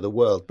gave to the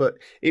world. But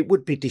it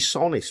would be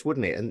dishonest,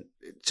 wouldn't it? And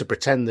to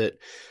pretend that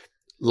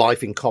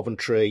life in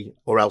Coventry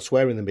or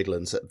elsewhere in the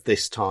Midlands at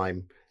this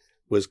time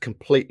was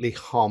completely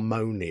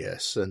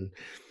harmonious, and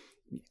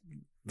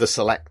the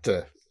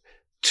Selector,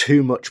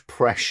 Too Much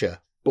Pressure,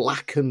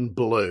 Black and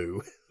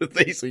Blue.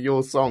 These are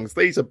your songs.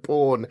 These are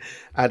born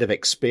out of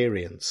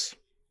experience.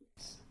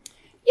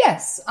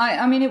 Yes,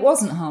 I mean, it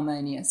wasn't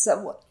harmonious.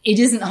 It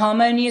isn't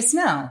harmonious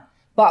now,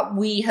 but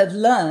we have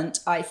learnt,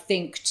 I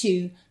think,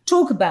 to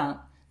talk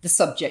about the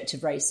subject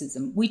of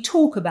racism. We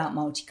talk about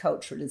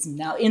multiculturalism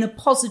now in a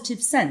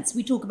positive sense.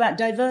 We talk about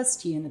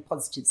diversity in a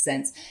positive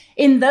sense.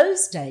 In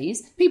those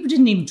days, people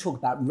didn't even talk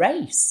about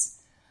race.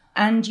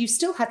 And you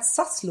still had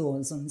sus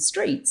laws on the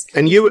streets.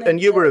 And you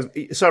were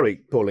sorry,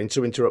 Pauline,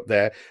 to interrupt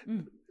there.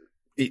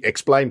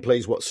 Explain,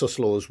 please, what sus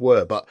laws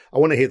were. But I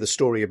want to hear the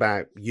story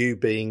about you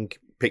being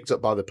picked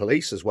up by the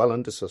police as well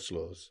under sus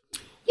laws.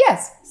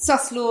 Yes,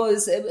 sus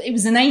laws. It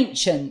was an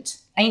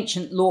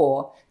ancient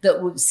law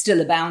that was still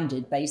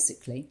abounded,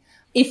 basically.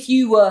 If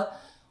you were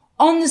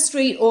on the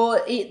street or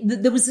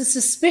there was a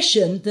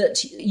suspicion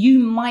that you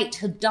might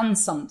have done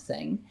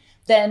something,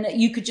 then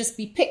you could just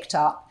be picked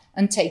up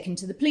and taken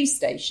to the police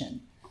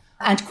station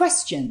and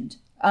questioned,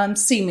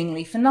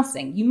 seemingly for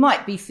nothing. You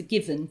might be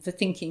forgiven for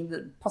thinking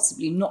that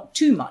possibly not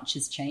too much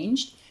has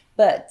changed,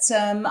 but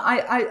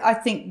I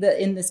think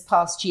that in this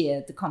past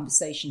year, the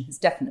conversation has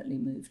definitely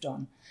moved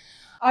on.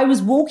 I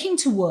was walking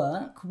to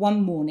work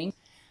one morning,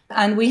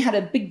 and we had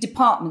a big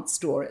department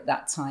store at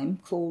that time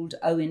called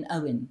Owen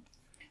Owen.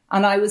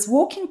 And I was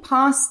walking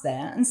past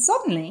there, and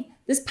suddenly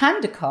this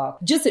panda car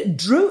just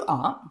drew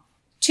up.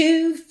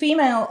 2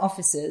 female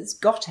officers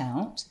got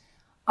out,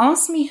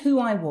 asked me who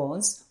I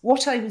was,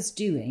 what I was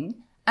doing,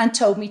 and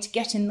told me to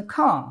get in the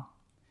car.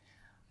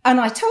 And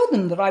I told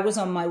them that I was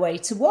on my way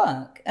to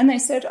work. And they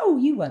said, oh,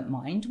 you won't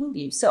mind, will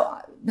you? So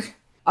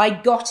I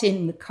got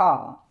in the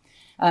car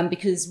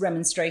because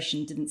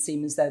remonstration didn't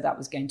seem as though that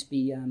was going to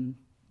be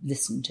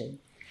listened to.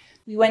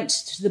 We went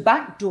to the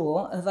back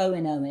door of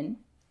Owen Owen,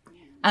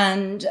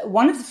 and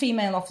one of the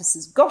female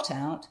officers got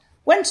out,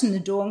 went in the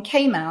door and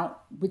came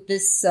out with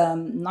this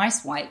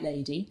nice white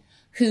lady,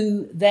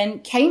 who then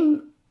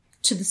came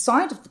to the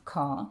side of the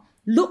car,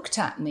 looked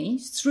at me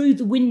through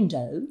the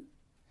window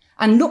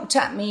and looked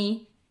at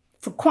me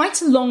for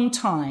quite a long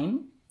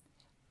time.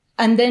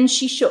 And then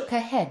she shook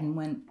her head and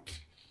went,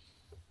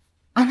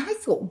 and I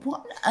thought,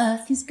 what on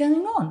earth is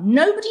going on?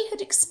 Nobody had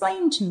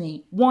explained to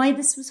me why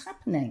this was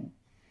happening.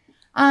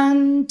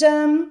 And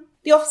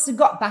the officer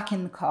got back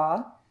in the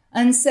car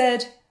and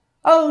said,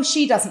 oh,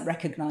 she doesn't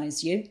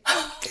recognise you.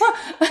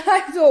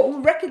 I thought,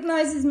 well,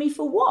 recognises me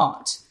for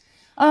what?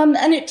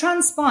 And it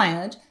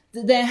transpired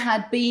that there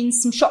had been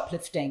some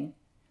shoplifting.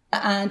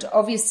 And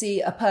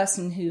obviously a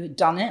person who had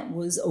done it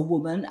was a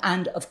woman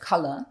and of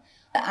colour.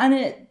 And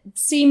it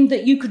seemed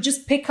that you could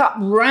just pick up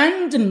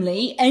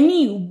randomly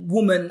any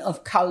woman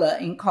of colour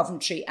in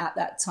Coventry at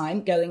that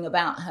time going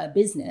about her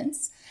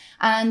business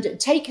and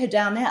take her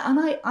down there.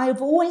 And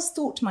I've always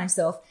thought to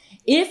myself,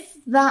 if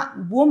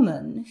that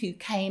woman who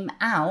came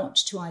out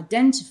to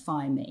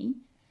identify me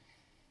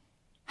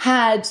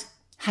had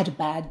a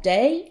bad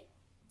day,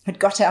 had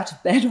got out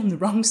of bed on the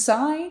wrong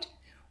side,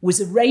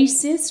 was a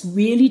racist,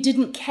 really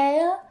didn't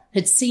care,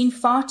 had seen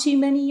far too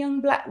many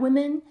young black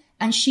women,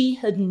 and she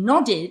had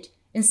nodded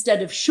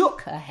instead of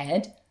shook her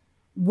head,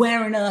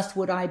 where on earth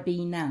would I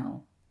be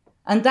now?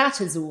 And that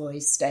has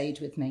always stayed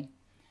with me.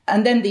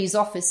 And then these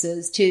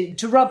officers,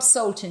 to rub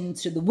salt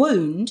into the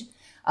wound,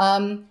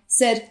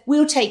 said,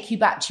 we'll take you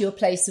back to your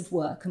place of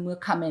work and we'll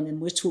come in and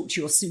we'll talk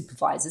to your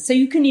supervisor. So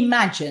you can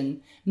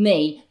imagine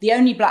me, the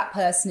only black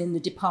person in the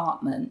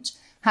department,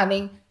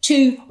 having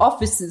two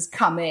officers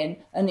come in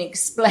and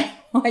explain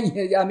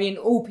why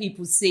all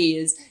people see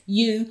is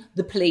you,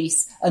 the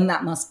police, and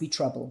that must be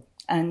trouble.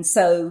 And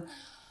so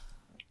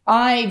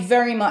I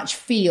very much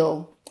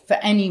feel for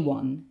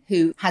anyone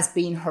who has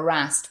been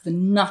harassed for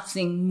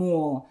nothing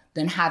more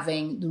than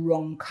having the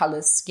wrong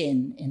colour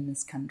skin in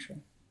this country.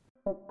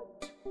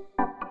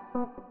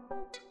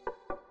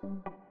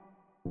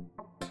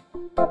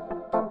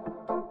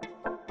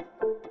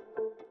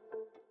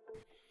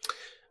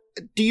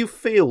 Do you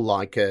feel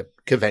like a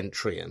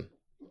Coventrian?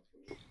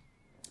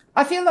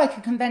 I feel like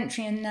a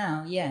Coventrian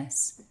now,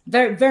 yes.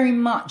 Very, very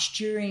much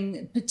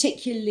during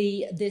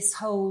particularly this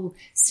whole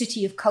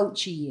City of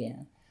Culture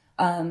year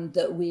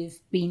that we've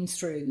been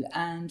through,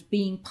 and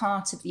being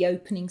part of the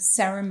opening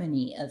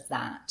ceremony of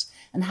that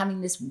and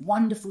having this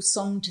wonderful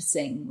song to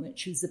sing,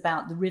 which was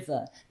about the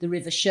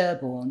River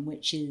Sherborne,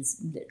 which is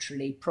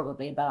literally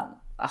probably about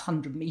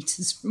 100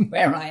 metres from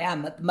where I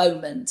am at the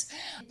moment.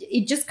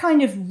 It just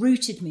kind of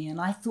rooted me,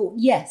 and I thought,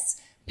 yes,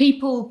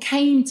 people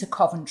came to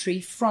Coventry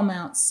from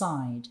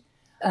outside,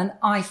 and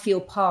I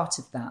feel part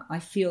of that. I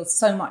feel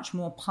so much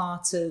more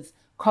part of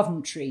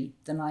Coventry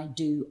than I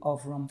do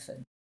of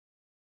Romford.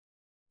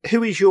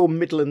 Who is your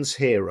Midlands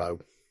hero?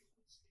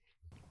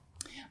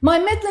 My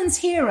Midlands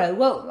hero,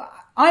 well,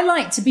 I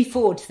like to be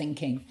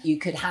forward-thinking. You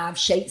could have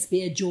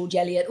Shakespeare, George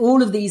Eliot,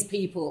 all of these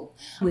people,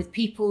 with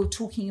people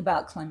talking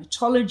about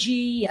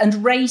climatology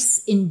and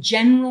race in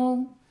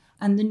general.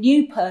 And the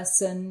new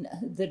person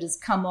that has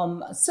come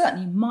on,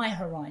 certainly my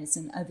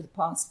horizon over the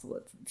past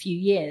few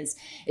years,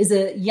 is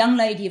a young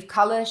lady of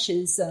colour.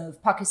 She's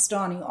of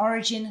Pakistani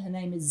origin. Her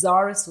name is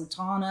Zara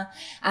Sultana,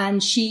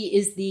 and she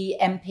is the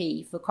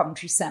MP for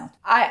Coventry South.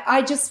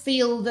 I just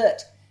feel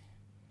that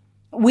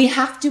we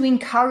have to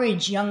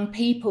encourage young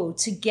people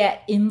to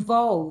get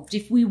involved.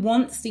 If we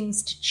want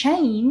things to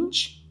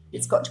change,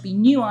 it's got to be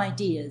new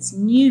ideas,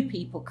 new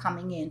people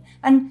coming in.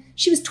 And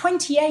she was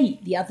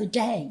 28 the other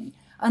day,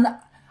 and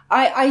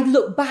I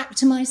look back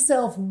to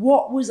myself,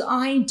 what was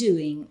I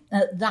doing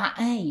at that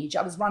age?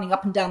 I was running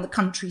up and down the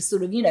country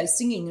sort of,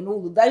 singing and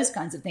all of those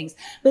kinds of things.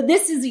 But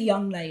this is a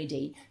young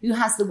lady who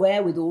has the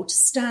wherewithal to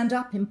stand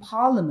up in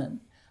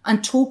Parliament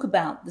and talk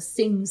about the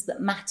things that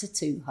matter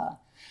to her,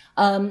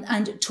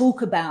 and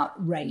talk about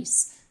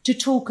race, to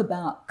talk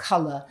about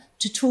colour,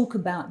 to talk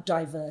about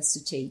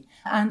diversity.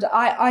 And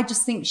I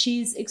just think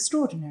she's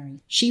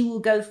extraordinary. She will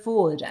go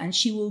forward and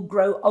she will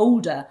grow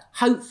older,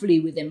 hopefully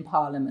within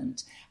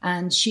Parliament,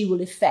 and she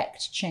will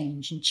effect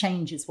change, and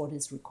change is what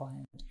is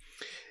required.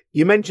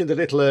 You mentioned a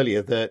little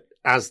earlier that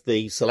as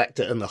the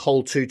Selector and the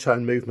whole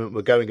two-tone movement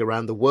were going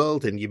around the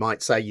world, and you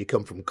might say you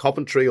come from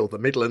Coventry or the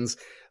Midlands,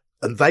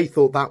 and they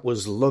thought that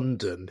was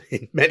London.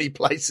 In many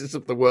places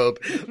of the world,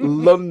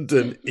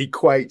 London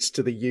equates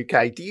to the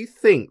UK. Do you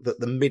think that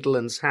the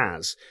Midlands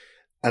has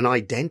an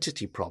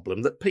identity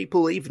problem, that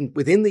people even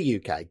within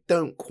the UK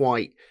don't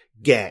quite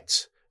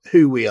get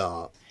who we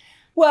are?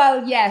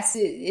 Well, yes,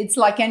 it's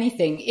like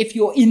anything. If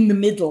you're in the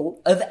middle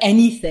of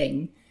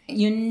anything,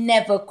 you're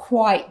never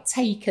quite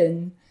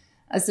taken,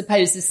 I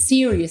suppose, as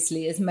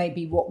seriously as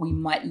maybe what we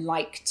might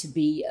like to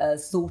be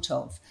thought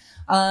of.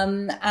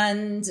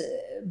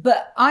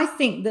 But I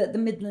think that the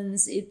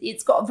Midlands,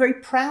 it's got a very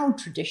proud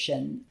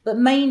tradition. But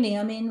mainly,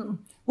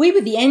 we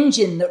were the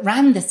engine that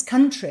ran this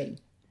country.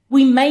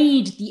 We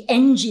made the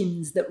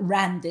engines that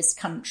ran this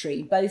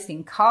country, both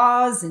in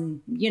cars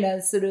and,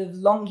 sort of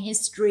long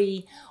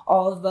history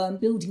of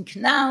building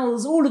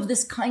canals, all of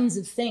this kinds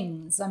of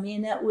things.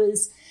 That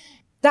was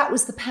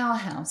the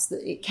powerhouse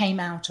that it came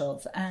out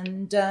of.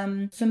 And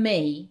for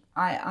me,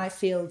 I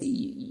feel that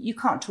you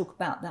can't talk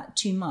about that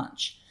too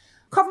much.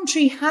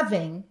 Coventry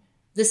having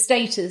the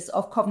status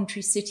of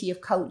Coventry City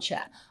of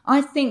Culture,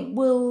 I think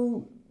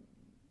will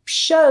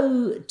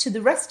show to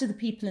the rest of the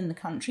people in the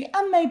country,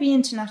 and maybe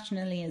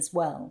internationally as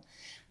well,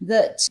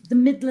 that the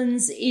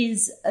Midlands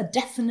is a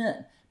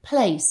definite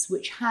place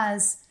which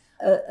has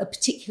a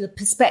particular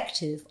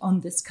perspective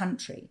on this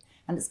country.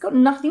 And it's got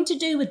nothing to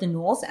do with the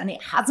North, and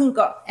it hasn't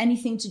got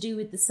anything to do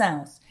with the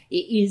South. It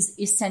is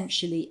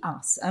essentially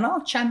us. And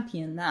I'll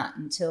champion that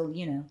until,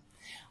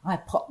 I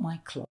pop my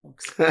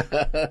clogs.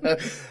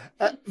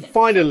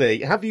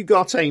 Finally, have you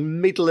got a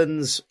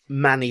Midlands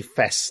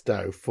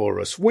manifesto for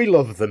us? We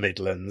love the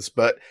Midlands,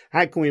 but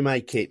how can we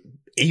make it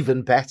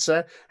even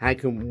better? How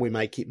can we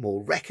make it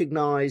more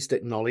recognised,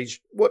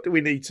 acknowledged? What do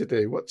we need to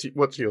do?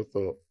 What's your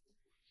thought?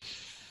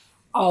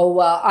 Oh,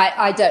 well,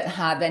 I don't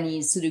have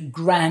any sort of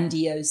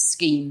grandiose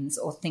schemes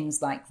or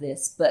things like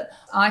this, but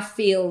I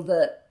feel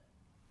that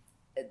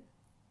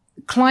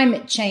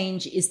climate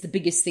change is the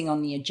biggest thing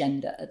on the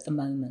agenda at the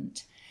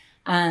moment.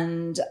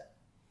 And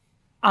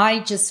I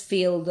just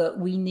feel that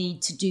we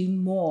need to do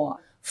more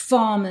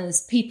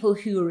farmers, people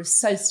who are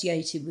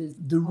associated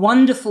with the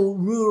wonderful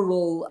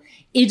rural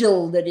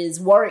idyll that is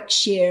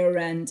Warwickshire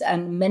and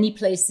many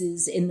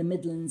places in the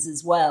Midlands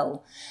as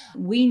well.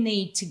 We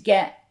need to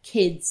get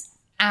kids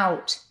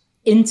out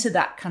into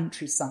that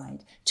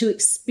countryside to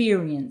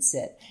experience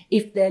it.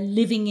 If they're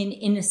living in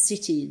inner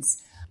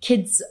cities,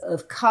 kids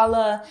of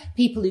colour,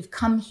 people who've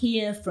come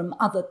here from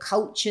other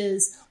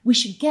cultures, we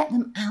should get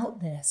them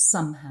out there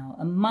somehow,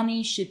 and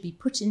money should be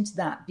put into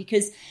that,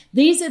 because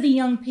these are the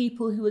young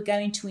people who are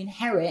going to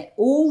inherit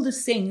all the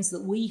things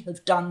that we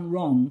have done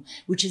wrong,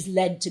 which has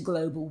led to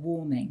global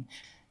warming.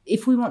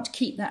 If we want to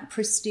keep that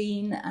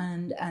pristine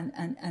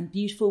and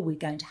beautiful, we're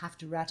going to have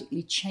to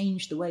radically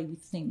change the way we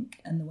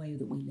think and the way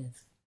that we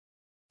live.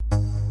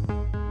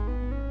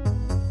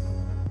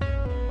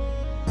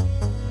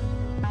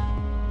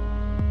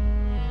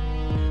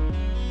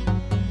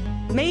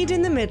 Made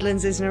in the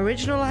Midlands is an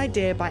original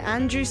idea by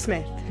Andrew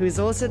Smith, who is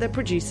also the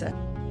producer.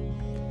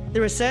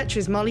 The researcher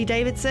is Molly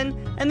Davidson,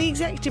 and the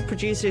executive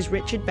producer is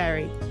Richard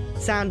Berry.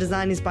 Sound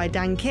design is by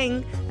Dan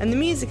King, and the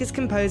music is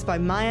composed by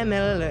Maya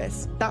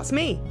Miller-Lewis. That's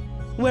me.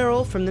 We're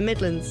all from the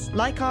Midlands,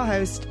 like our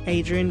host,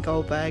 Adrian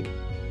Goldberg.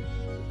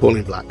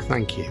 Pauline Black,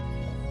 thank you.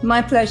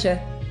 My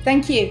pleasure.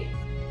 Thank you.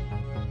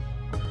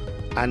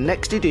 Our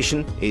next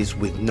edition is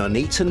with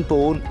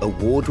Nuneaton-born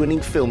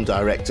award-winning film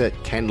director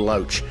Ken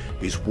Loach,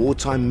 whose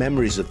wartime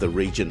memories of the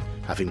region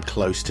have him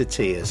close to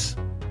tears.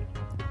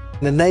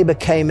 The neighbour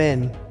came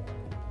in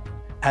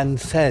and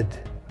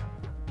said,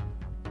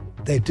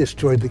 "They've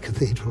destroyed the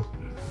cathedral."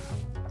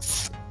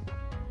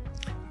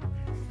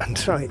 I'm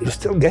sorry, it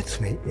still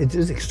gets me. It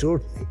is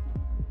extraordinary.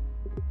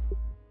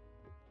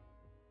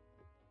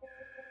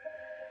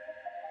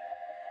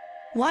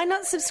 Why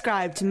not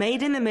subscribe to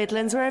Made in the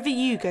Midlands wherever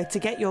you go to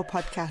get your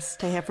podcasts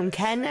to hear from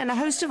Ken and a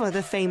host of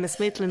other famous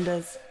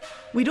Midlanders?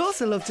 We'd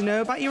also love to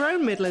know about your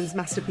own Midlands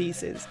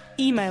masterpieces.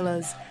 Email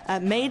us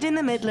at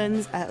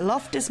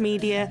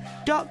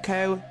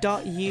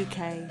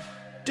madeinthemidlands@loftusmedia.co.uk.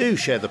 Do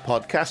share the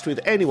podcast with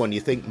anyone you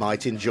think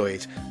might enjoy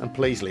it, and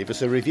please leave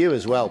us a review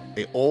as well.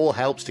 It all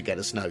helps to get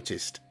us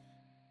noticed.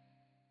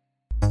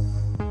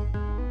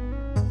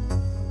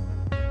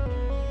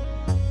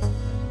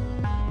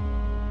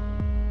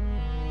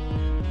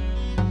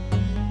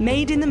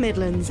 Made in the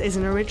Midlands is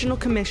an original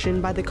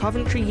commission by the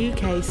Coventry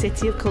UK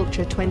City of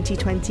Culture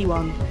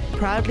 2021,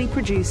 proudly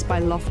produced by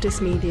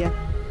Loftus Media.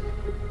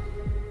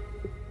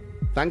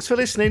 Thanks for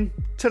listening.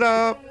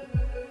 Ta-da!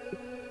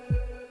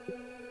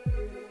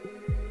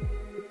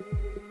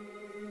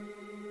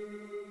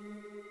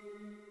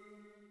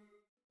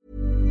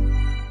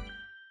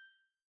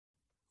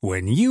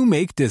 When you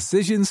make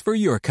decisions for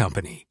your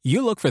company,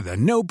 you look for the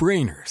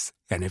no-brainers.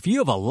 And if you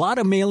have a lot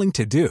of mailing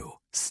to do,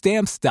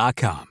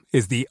 Stamps.com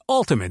is the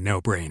ultimate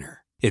no-brainer.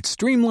 It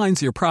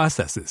streamlines your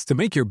processes to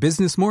make your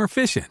business more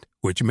efficient,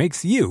 which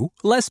makes you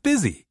less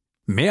busy.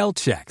 Mail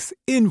checks,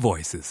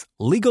 invoices,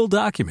 legal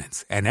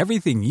documents, and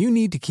everything you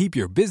need to keep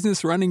your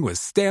business running with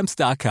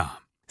Stamps.com.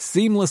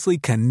 Seamlessly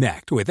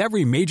connect with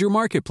every major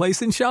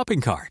marketplace and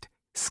shopping cart.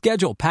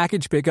 Schedule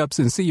package pickups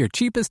and see your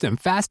cheapest and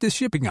fastest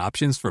shipping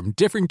options from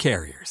different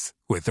carriers,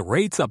 with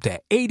rates up to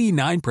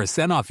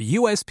 89% off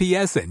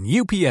USPS and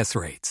UPS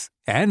rates.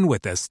 And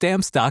with the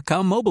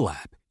Stamps.com mobile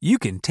app, you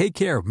can take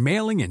care of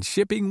mailing and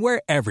shipping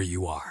wherever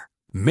you are.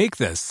 Make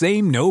the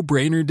same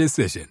no-brainer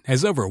decision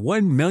as over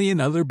 1 million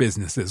other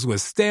businesses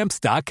with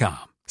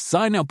Stamps.com.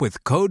 Sign up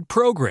with code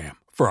PROGRAM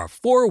for a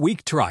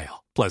 4-week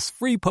trial, plus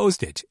free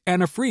postage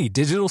and a free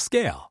digital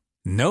scale.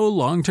 No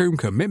long-term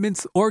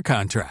commitments or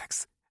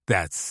contracts.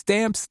 That's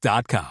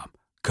Stamps.com.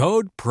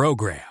 Code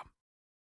PROGRAM.